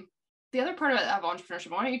the other part of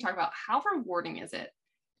entrepreneurship, why don't you talk about how rewarding is it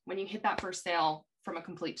when you hit that first sale from a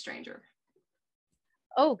complete stranger?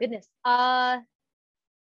 Oh goodness.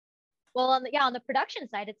 Well, on the production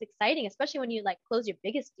side, it's exciting, especially when you like close your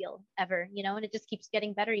biggest deal ever, and it just keeps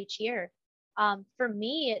getting better each year. For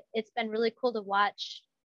me, it's been really cool to watch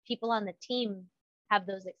people on the team have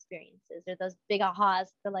those experiences or those big ahas.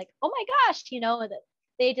 They're like, oh my gosh, that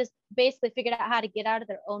they just basically figured out how to get out of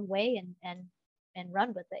their own way and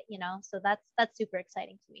run with it, so that's super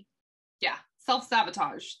exciting to me. Yeah,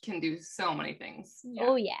 self-sabotage can do so many things. Yeah.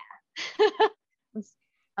 Oh yeah.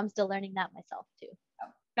 I'm still learning that myself too.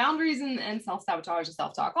 Boundaries and self-sabotage and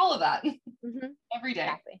self-talk, all of that. Every day.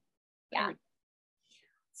 Exactly. Yeah.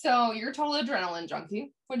 So you're a total adrenaline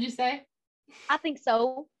junkie, would you say? I think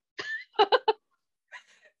so.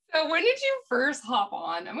 So when did you first hop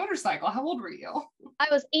on a motorcycle? How old were you? I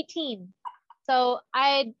was 18. So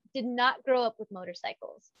I did not grow up with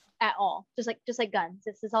motorcycles at all. Just like guns.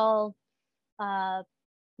 This is all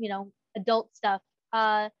adult stuff.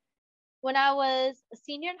 When I was a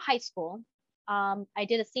senior in high school, I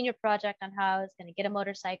did a senior project on how I was going to get a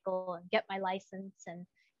motorcycle and get my license, and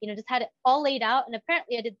just had it all laid out. And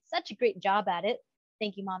apparently I did such a great job at it,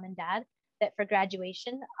 thank you mom and dad, that for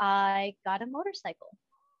graduation I got a motorcycle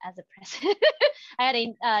as a present. I had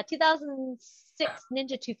a 2006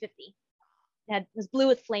 Ninja 250. It was blue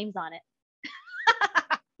with flames on it.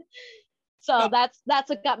 So that's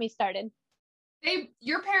what got me started.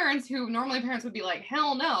 Your parents, who normally parents would be like,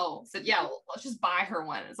 hell no, said, yeah, well, let's just buy her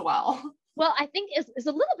one as well. Well, I think it's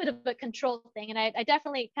a little bit of a control thing. And I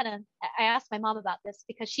definitely I asked my mom about this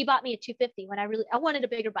because she bought me a 250 when I wanted a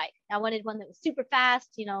bigger bike. I wanted one that was super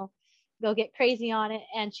fast, go get crazy on it.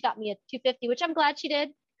 And she got me a 250, which I'm glad she did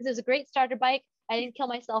because it was a great starter bike. I didn't kill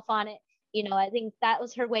myself on it. I think that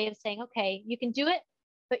was her way of saying, okay, you can do it,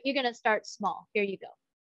 but you're going to start small. Here you go.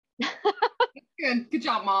 Good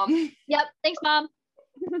job, mom. Yep. Thanks, mom.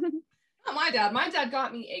 Not my dad. My dad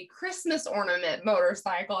got me a Christmas ornament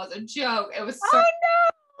motorcycle as a joke. It was so. Oh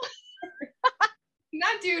no!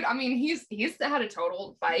 That dude. I mean, he's had a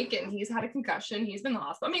total bike and he's had a concussion. He's been in the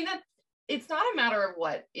hospital. I mean, it's not a matter of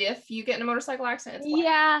what if you get in a motorcycle accident.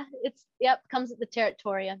 Comes with the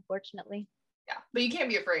territory, unfortunately. Yeah, but you can't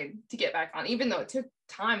be afraid to get back on, even though it took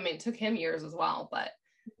time. I mean, it took him years as well, but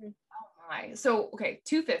oh my. So, okay,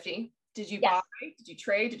 250. Did you buy? Did you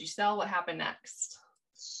trade? Did you sell? What happened next?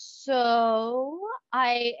 So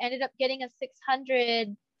I ended up getting a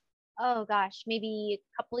 600, oh gosh, maybe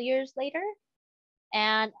a couple years later.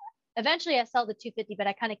 And eventually I sold the 250, but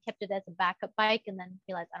I kind of kept it as a backup bike and then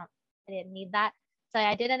realized I didn't need that. So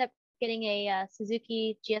I did end up getting a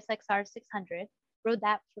Suzuki GSXR 600, rode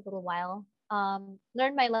that for a little while.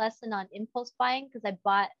 Learned my lesson on impulse buying because I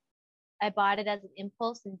bought it as an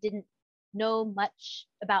impulse and didn't know much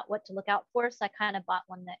about what to look out for. So I kind of bought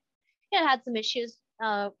one that, had some issues,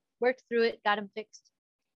 worked through it, got them fixed,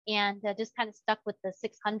 and just kind of stuck with the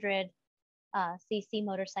 600 cc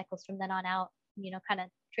motorcycles from then on out. Kind of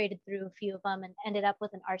traded through a few of them and ended up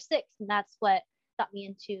with an R6, and that's what got me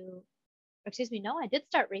into. Excuse me, no, I did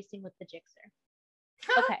start racing with the Gixxer.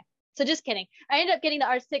 Okay, so just kidding. I ended up getting the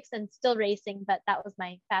R6 and still racing, but that was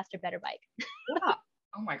my faster, better bike. Yeah.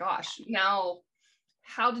 Oh my gosh. Now,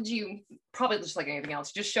 how did you? Probably just like anything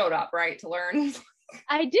else, you just showed up, right, to learn.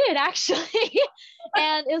 I did actually,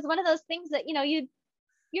 and it was one of those things that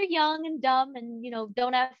you're young and dumb and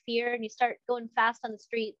don't have fear, and you start going fast on the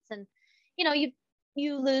streets, and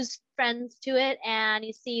you lose friends to it, and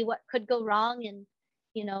you see what could go wrong, and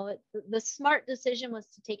the smart decision was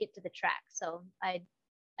to take it to the track. So I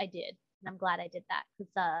did, and I'm glad I did that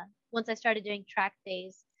because once I started doing track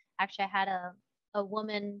days, actually I had a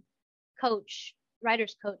woman coach,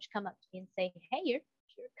 rider's coach, come up to me and say, hey, you're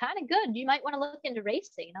kind of good, you might want to look into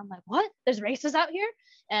racing. And I'm like, what, there's races out here?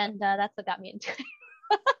 And that's what got me into it.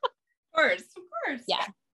 Of course. Yeah,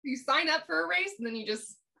 you sign up for a race and then you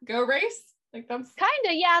just go race, like that's kind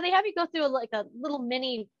of, yeah, they have you go through a little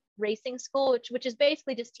mini racing school, which is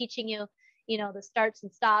basically just teaching you the starts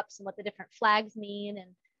and stops and what the different flags mean,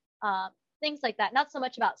 and things like that. Not so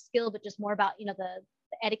much about skill, but just more about the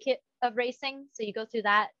etiquette of racing. So you go through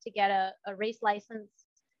that to get a race license,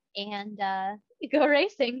 and you go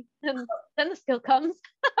racing, and then the skill comes.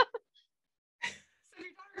 So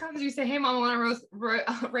your daughter comes, you say, hey mom, I want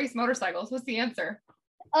to race motorcycles, what's the answer?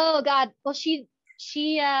 Oh god, well she's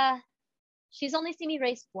only seen me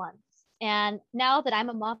race once, and now that I'm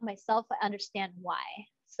a mom myself, I understand why.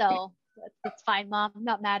 So it's fine, mom, I'm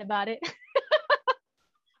not mad about it.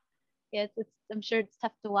 Yeah, I'm sure it's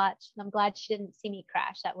tough to watch, and I'm glad she didn't see me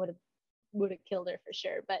crash. That would have killed her for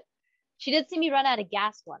sure. But she did see me run out of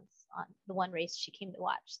gas once on the one race she came to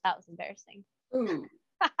watch. That was embarrassing. Ooh.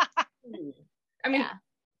 I mean, yeah.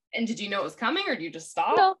 And did you know it was coming, or do you just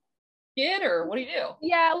stop? No. Kid, or what do you do?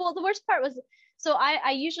 Yeah, well, the worst part was, so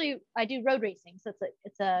I usually do road racing, so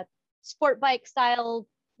it's a sport bike style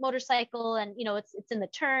motorcycle, and it's in the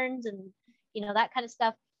turns and that kind of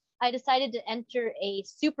stuff. I decided to enter a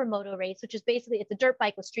supermoto race, which is basically, it's a dirt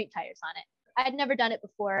bike with street tires on it. I had never done it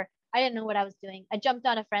before. I didn't know what I was doing. I jumped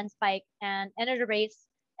on a friend's bike and entered a race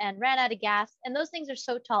and ran out of gas. And those things are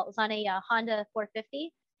so tall. It was on a Honda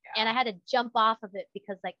 450, and I had to jump off of it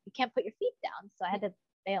because you can't put your feet down. So I had to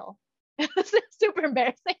bail. It was super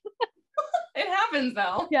embarrassing. It happens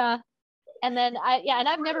though. Yeah. And then and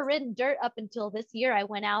I've never ridden dirt up until this year. I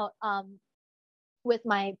went out with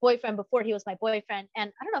my boyfriend before he was my boyfriend,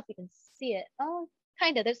 and I don't know if you can see it. Oh,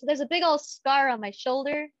 kind of. There's a big old scar on my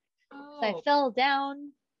shoulder. Oh. So I fell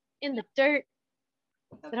down in the dirt.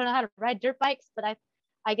 I don't know how to ride dirt bikes, but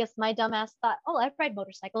I guess my dumbass thought, oh, I ride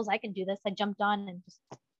motorcycles, I can do this. I jumped on and just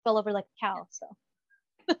fell over like a cow. So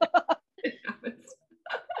it happens.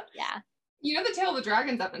 Yeah. The Tail of the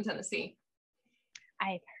Dragon's up in Tennessee.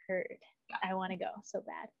 I've heard. Yeah. I want to go so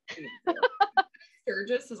bad.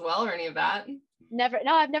 Sturgis as well, or any of that? Never.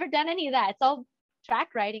 No, I've never done any of that. It's all track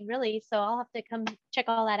riding, really. So I'll have to come check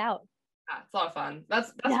all that out. Yeah, it's a lot of fun.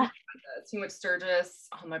 That's yeah. Team with Sturgis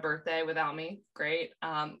on my birthday without me. Great.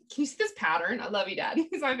 Can you see this pattern? I love you, Dad.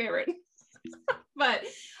 He's my favorite. But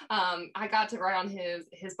I got to ride on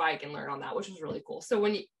his bike and learn on that, which was really cool. So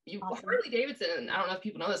when you awesome. Harley Davidson, I don't know if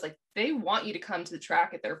people know this, they want you to come to the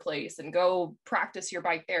track at their place and go practice your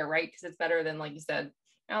bike there, right? Because it's better than, like you said,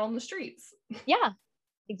 out on the streets. Yeah,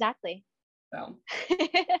 exactly. So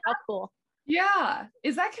how cool. Yeah.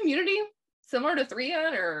 Is that community similar to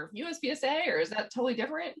 3N or USPSA, or is that totally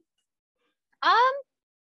different?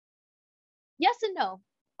 Yes and no.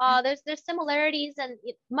 There's similarities, and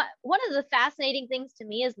one of the fascinating things to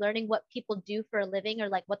me is learning what people do for a living, or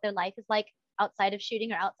what their life is like outside of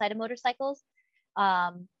shooting or outside of motorcycles.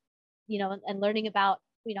 And learning about,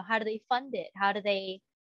 how do they fund it? How do they,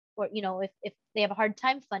 or, if they have a hard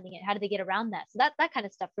time funding it, how do they get around that? So that kind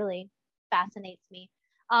of stuff really fascinates me.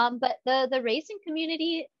 But the racing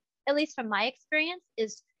community, at least from my experience,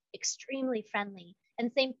 is extremely friendly.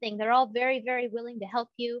 And same thing, they're all very, very willing to help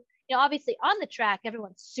you. you know, obviously on the track,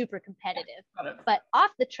 everyone's super competitive, but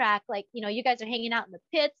off the track, like, you know, you guys are hanging out in the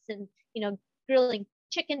pits and, you know, grilling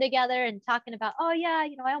chicken together and talking about, oh yeah,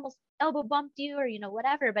 you know, I almost elbow bumped you, or, you know,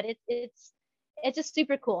 whatever, but it's just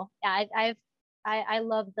super cool. Yeah. I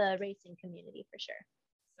love the racing community for sure.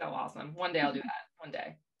 So awesome. One day I'll do that. One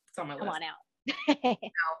day. It's on my list. Come on out. Now,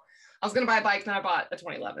 I was going to buy a bike and I bought a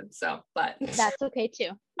 2011. So, but that's okay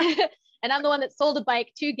too. And I'm the one that sold a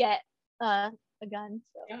bike to get a gun.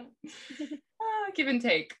 So yeah. Give and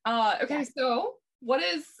take. Okay. Yeah. So what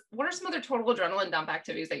are some other total adrenaline dump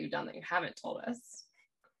activities that you've done that you haven't told us?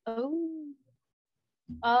 Oh,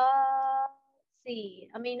 let's see.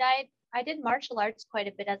 I mean, I did martial arts quite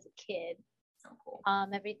a bit as a kid. Oh, cool.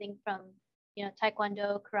 Everything from, you know,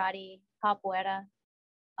 taekwondo, karate, capoeira.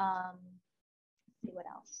 Let's see what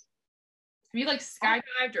else. Have you like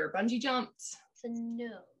skydived or bungee jumped? So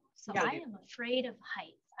no. So I am afraid of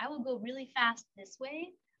heights. I will go really fast this way.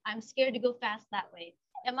 I'm scared to go fast that way.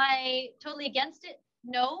 Am I totally against it?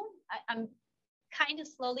 No. I'm kind of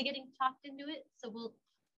slowly getting talked into it. So we'll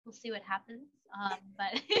see what happens.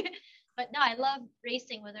 But but no, I love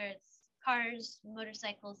racing, whether it's cars,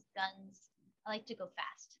 motorcycles, guns. I like to go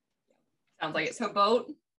fast. Sounds like it. So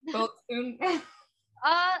boat soon?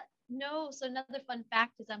 No. So another fun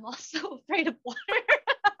fact is I'm also afraid of water.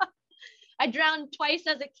 I drowned twice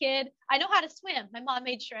as a kid. I know how to swim. My mom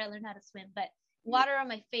made sure I learned how to swim, but water on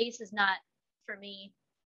my face is not for me.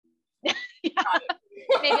 Yeah.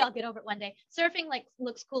 Maybe I'll get over it one day. Surfing like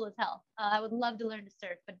looks cool as hell. I would love to learn to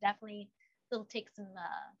surf, but definitely it'll take some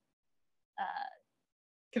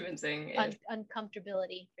convincing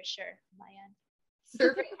uncomfortability for sure on my end.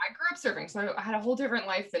 Surfing, I grew up surfing, so I had a whole different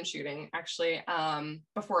life than shooting actually,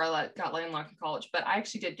 before I got landlocked in college, but I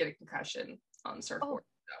actually did get a concussion on the surfboard.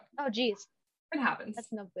 Oh geez. It happens.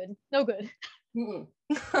 That's no good. No good.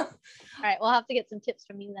 All right, we'll have to get some tips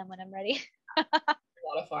from you then when I'm ready. A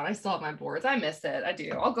lot of fun. I still have my boards. I miss it. I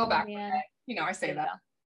do. I'll go back. You know, I say that.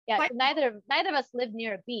 Yeah, but neither of us live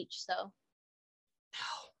near a beach, so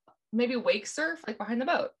maybe wake surf like behind the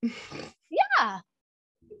boat. Yeah,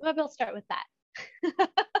 maybe I'll start with that.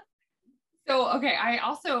 So, okay,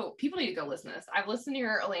 people need to go listen to this. I've listened to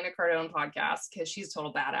your Elena Cardone podcast because she's a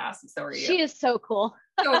total badass, and so are you. She is so cool.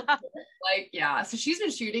 So cool. Like, yeah, so she's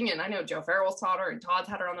been shooting, and I know Joe Farrell's taught her, and Todd's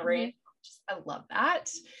had her on the range. I love that.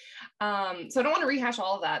 So I don't want to rehash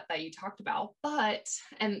all of that you talked about,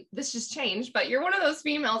 and this just changed, but you're one of those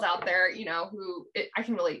females out there, you know, who I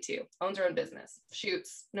can relate to, owns her own business,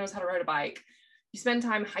 shoots, knows how to ride a bike. You spend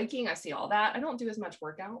time hiking. I see all that. I don't do as much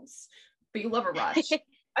workouts, but you love a rush.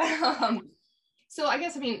 So I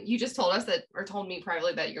guess, I mean, you just told us that, or told me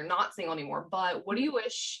privately that you're not single anymore, but what do you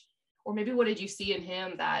wish, or maybe what did you see in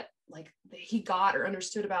him that like he got or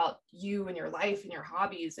understood about you and your life and your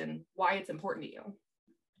hobbies and why it's important to you?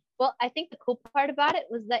 Well, I think the cool part about it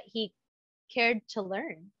was that he cared to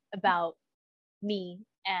learn about me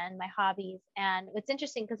and my hobbies. And it's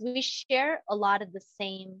interesting because we share a lot of the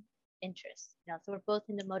same interests, you know, so we're both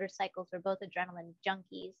into motorcycles, we're both adrenaline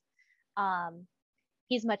junkies.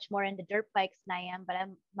 He's much more into dirt bikes than I am, but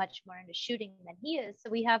I'm much more into shooting than he is. So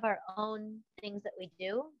we have our own things that we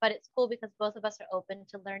do, but it's cool because both of us are open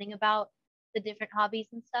to learning about the different hobbies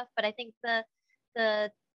and stuff. But I think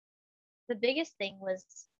the biggest thing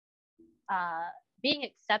was being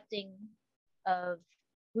accepting of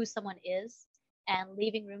who someone is and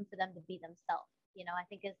leaving room for them to be themselves. You know, I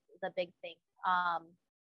think is the big thing.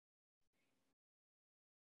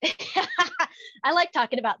 I like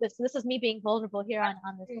talking about this. So this is me being vulnerable here on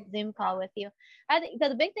this Zoom call with you. I think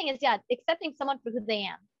the big thing is, accepting someone for who they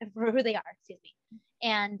are, excuse me.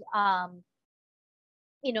 And,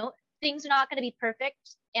 you know, things are not going to be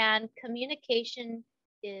perfect, and communication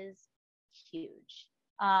is huge,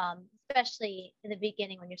 especially in the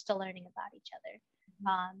beginning when you're still learning about each other.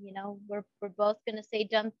 You know, we're both going to say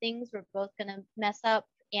dumb things. We're both going to mess up,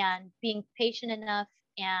 and being patient enough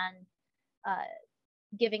and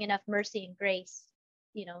giving enough mercy and grace,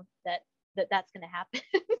 you know, that's going to happen.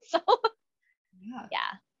 So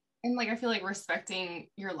yeah. And like, I feel like respecting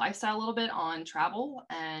your lifestyle a little bit on travel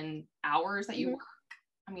and hours that you work.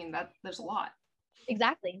 I mean, there's a lot.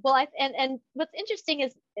 Exactly. Well, and what's interesting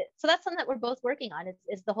is, so that's something that we're both working on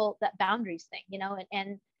is the whole, that boundaries thing, you know,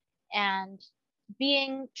 and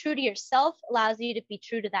being true to yourself allows you to be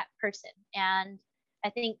true to that person. And I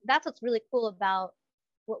think that's what's really cool about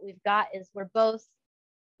what we've got, is we're both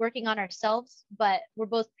working on ourselves, but we're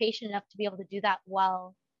both patient enough to be able to do that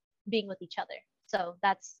while being with each other. So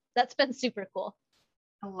that's been super cool.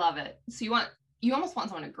 I love it. So you almost want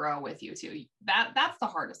someone to grow with you too. That's the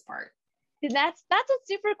hardest part. That's what's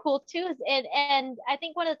super cool too. And I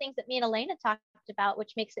think one of the things that me and Elena talked about,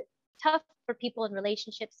 which makes it tough for people in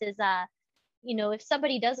relationships is, you know, if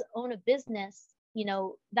somebody does own a business, you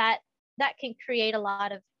know, that can create a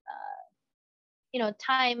lot of, you know,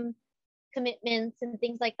 time commitments and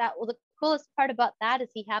things like that. Well, the coolest part about that is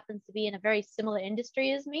he happens to be in a very similar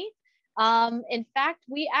industry as me. In fact,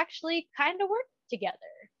 we actually kind of work together.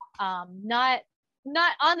 Not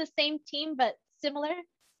on the same team, but similar.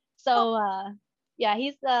 So yeah,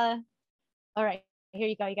 he's all right. Here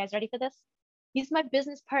you go. You guys ready for this? He's my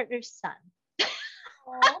business partner's son.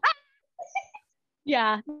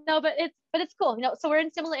 Yeah, no, but it's cool. You know, so we're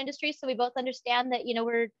in similar industries, so we both understand that, you know,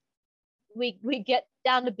 we get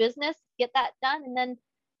down to business, get that done, and then,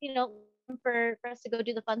 you know, for us to go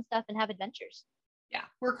do the fun stuff and have adventures. Yeah,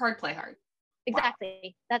 work hard, play hard. Exactly.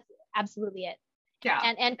 Wow. That's absolutely it. Yeah.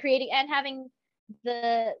 And creating and having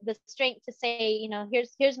the strength to say, you know,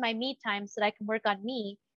 here's my me time so that I can work on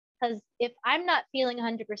me. Because if I'm not feeling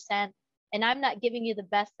 100% and I'm not giving you the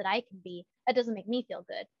best that I can be, that doesn't make me feel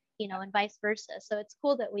good, you know, and vice versa. So it's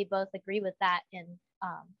cool that we both agree with that, and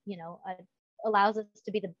you know, allows us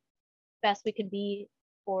to be the best we can be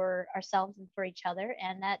for ourselves and for each other,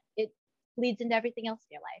 and that it leads into everything else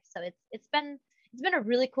in your life. So it's been a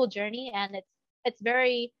really cool journey, and it's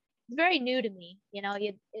very new to me. You know,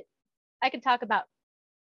 I could talk about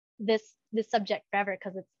this subject forever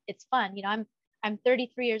because it's fun. You know, I'm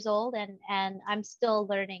 33 years old, and I'm still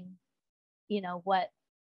learning, you know, what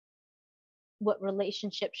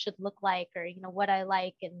relationships should look like, or, you know, what I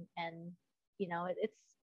like, and you know, it's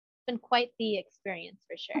been quite the experience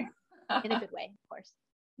for sure. In a good way, of course.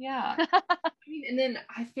 Yeah. I mean, and then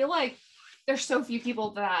I feel like there's so few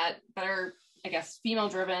people that are, I guess, female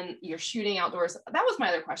driven. You're shooting outdoors. That was my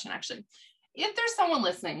other question, actually. If there's someone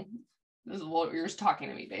listening, this is what you're just talking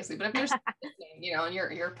to me basically, but if there's listening, you know, and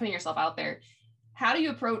you're putting yourself out there, how do you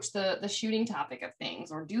approach the shooting topic of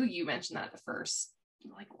things? Or do you mention that at the first?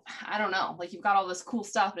 Like, I don't know, like, you've got all this cool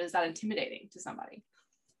stuff, but is that intimidating to somebody?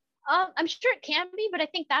 I'm sure it can be, but I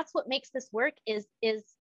think that's what makes this work is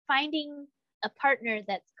finding a partner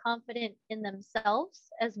that's confident in themselves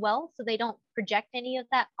as well, so they don't project any of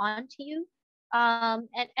that onto you,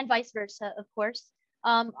 and vice versa, of course.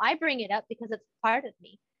 I bring it up because it's part of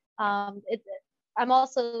me. I'm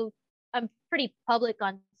pretty public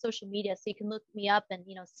on social media, so you can look me up and,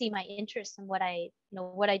 you know, see my interests and what I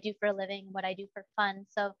do for a living, what I do for fun.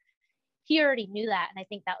 So he already knew that, and I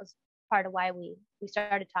think that was part of why we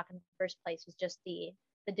started talking in the first place, was just the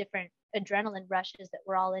different adrenaline rushes that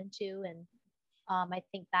we're all into, and I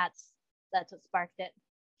think that's what sparked it.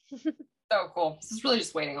 So cool. So it's really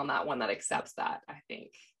just waiting on that one that accepts that, I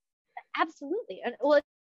think. Absolutely. And well,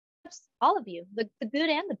 it's all of you, the good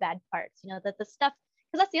and the bad parts, you know, that the stuff,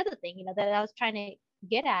 because that's the other thing, you know, that I was trying to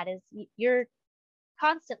get at is you're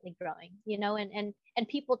constantly growing, you know, and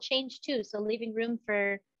people change too. So leaving room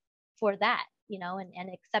for that, you know, and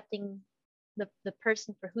accepting the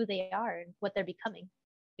person for who they are and what they're becoming.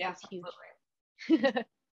 Yeah, it's huge.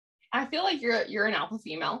 I feel like you're an alpha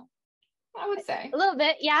female, I would say. A little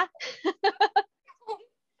bit, yeah.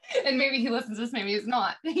 And maybe he listens to this, maybe he's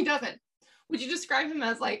not. He doesn't. Would you describe him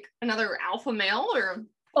as like another alpha male, or?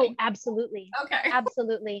 Oh, absolutely. Okay.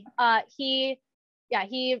 Absolutely. He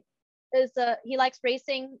likes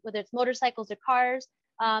racing, whether it's motorcycles or cars.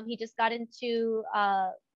 He just got into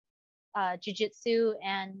jiu-jitsu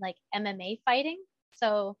and like MMA fighting.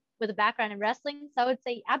 So with a background in wrestling, so I would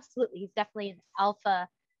say absolutely, he's definitely an alpha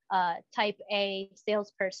type A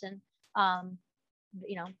salesperson.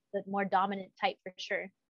 You know, the more dominant type for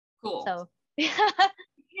sure. Cool. So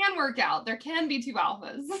can work out. There can be two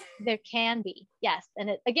alphas. There can be, yes. And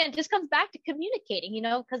it again just comes back to communicating, you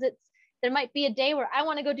know, because there might be a day where I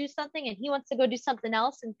want to go do something and he wants to go do something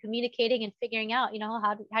else, and communicating and figuring out, you know,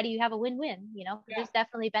 how do you have a win-win, you know? Yeah. There's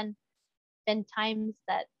definitely been times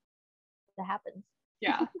that happens.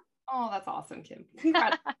 Yeah. Oh, that's awesome, Kim.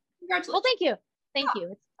 Congratulations. Well, thank you.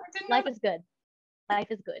 Life is good.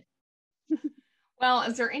 Life is good. Well,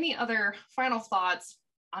 is there any other final thoughts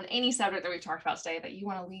on any subject that we've talked about today that you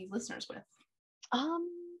want to leave listeners with? I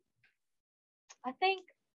think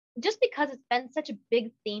just because it's been such a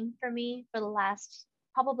big theme for me for the last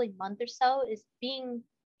probably month or so, is being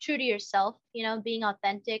true to yourself, you know, being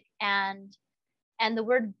authentic, and the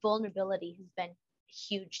word vulnerability has been a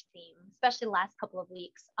huge theme, especially the last couple of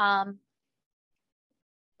weeks.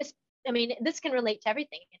 I mean, this can relate to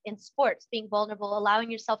everything in sports, being vulnerable, allowing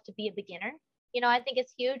yourself to be a beginner. You know, I think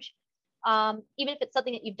it's huge. Even if it's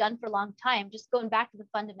something that you've done for a long time, just going back to the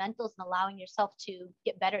fundamentals and allowing yourself to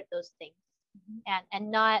get better at those things, and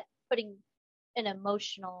not putting an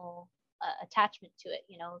emotional attachment to it,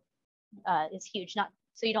 you know, is huge. Not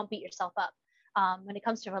so you don't beat yourself up. When it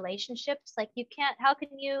comes to relationships, like how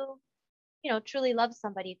can you truly love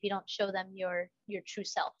somebody if you don't show them your true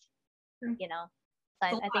self, True. So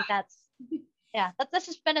I think that's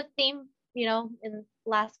just been a theme, in the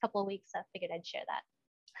last couple of weeks. I figured I'd share that.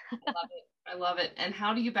 I love it. And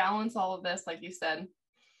how do you balance all of this? Like you said,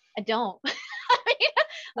 I don't.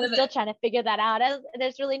 I'm still trying to figure that out.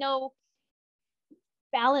 There's really no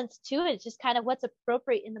balance to it. It's just kind of what's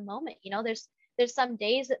appropriate in the moment. There's some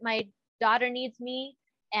days that my daughter needs me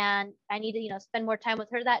and I need to, spend more time with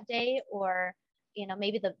her that day, or,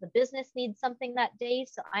 maybe the business needs something that day.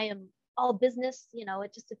 So I am all business,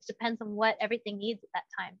 it depends on what everything needs at that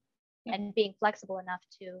time. Yep. And being flexible enough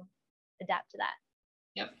to adapt to that.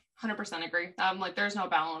 Yep. 100% agree. Like there's no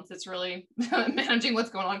balance. It's really managing what's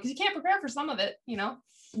going on, because you can't prepare for some of it,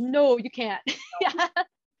 No, you can't. Yeah.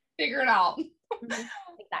 Figure it out.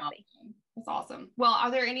 Exactly. That's awesome. Well, are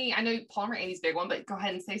there any, I know Polymer 80's big one, but go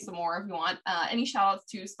ahead and say some more if you want. Any shout outs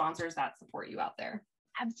to sponsors that support you out there?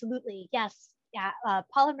 Absolutely. Yes. Yeah.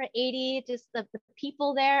 Polymer 80, just the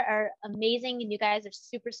people there are amazing, and you guys are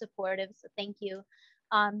super supportive. So thank you.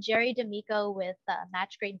 Jerry D'Amico with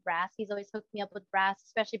Match Grade Brass. He's always hooked me up with brass,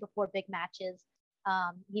 especially before big matches.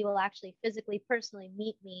 He will actually physically, personally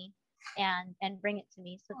meet me and bring it to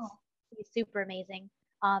me. So it's super amazing.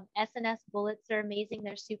 SNS bullets are amazing.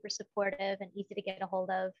 They're super supportive and easy to get a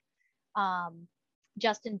hold of.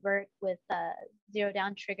 Justin Burke with Zero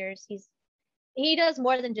Down Triggers. He does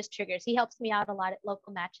more than just triggers. He helps me out a lot at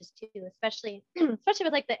local matches too, especially with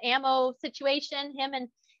like the ammo situation. Him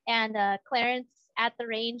and Clarence at the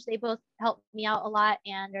range, they both help me out a lot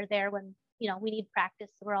and are there when we need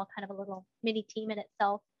practice. So we're all kind of a little mini team in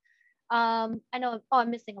itself. I know. Oh,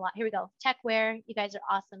 I'm missing a lot. Here we go. Techwear. You guys are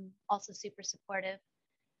awesome. Also super supportive.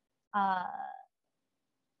 I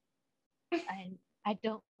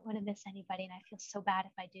don't want to miss anybody, and I feel so bad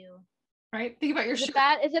if I do. Right? Think about your shirt.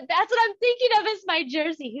 Is it that's what I'm thinking of is my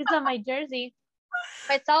jersey. Who's on my jersey?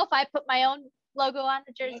 Myself, I put my own logo on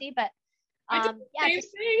the jersey, but same thing. I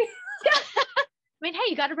mean, hey,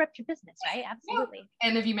 you got to rep your business, right? Absolutely. Yeah.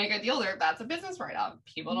 And if you make a deal there, that's a business write-up.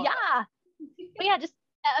 People don't. Yeah. But yeah, just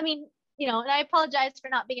I mean, and I apologize for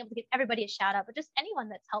not being able to give everybody a shout out, but just anyone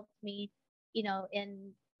that's helped me,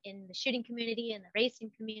 in the shooting community and the racing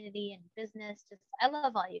community and business. Just I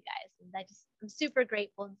love all you guys, and I'm super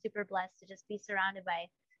grateful and super blessed to just be surrounded by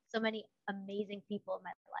so many amazing people in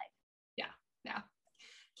my life. Yeah.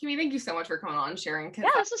 Kimmy, thank you so much for coming on and sharing. Yeah,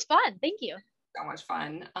 this was fun. Thank you. So much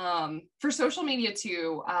fun. For social media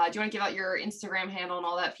too, do you want to give out your Instagram handle and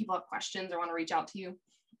all that? If people have questions or want to reach out to you.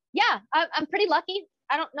 Yeah, I'm pretty lucky.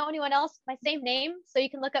 I don't know anyone else with my same name, so you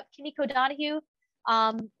can look up Kimiko Donahue.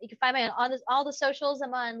 You can find me on all the socials.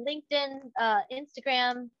 I'm on LinkedIn,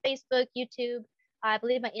 Instagram, Facebook, YouTube. I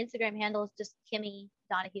believe my Instagram handle is just Kimmy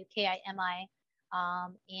Donahue, Kimi. And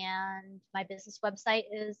my business website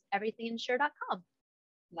is everythinginsure.com.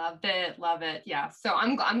 Loved it. Yeah. So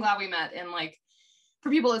I'm glad we met. And like, for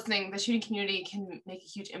people listening, the shooting community can make a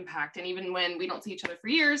huge impact. And even when we don't see each other for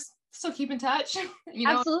years, still keep in touch.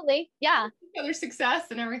 Absolutely. Yeah. Each other's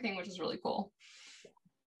success and everything, which is really cool.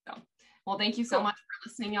 So, well, thank you so much for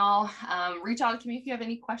listening, y'all. Reach out to me if you have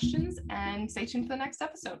any questions, and stay tuned for the next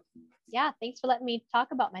episode. Yeah. Thanks for letting me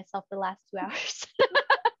talk about myself for the last 2 hours.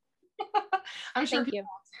 I'm sure people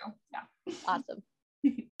want to. Yeah. Awesome.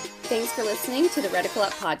 Thanks for listening to the Reticle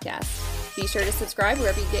Up podcast. Be sure to subscribe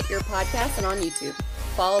wherever you get your podcasts and on YouTube.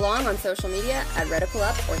 Follow along on social media at Reticle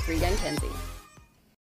Up or 3 Gun Kenzie.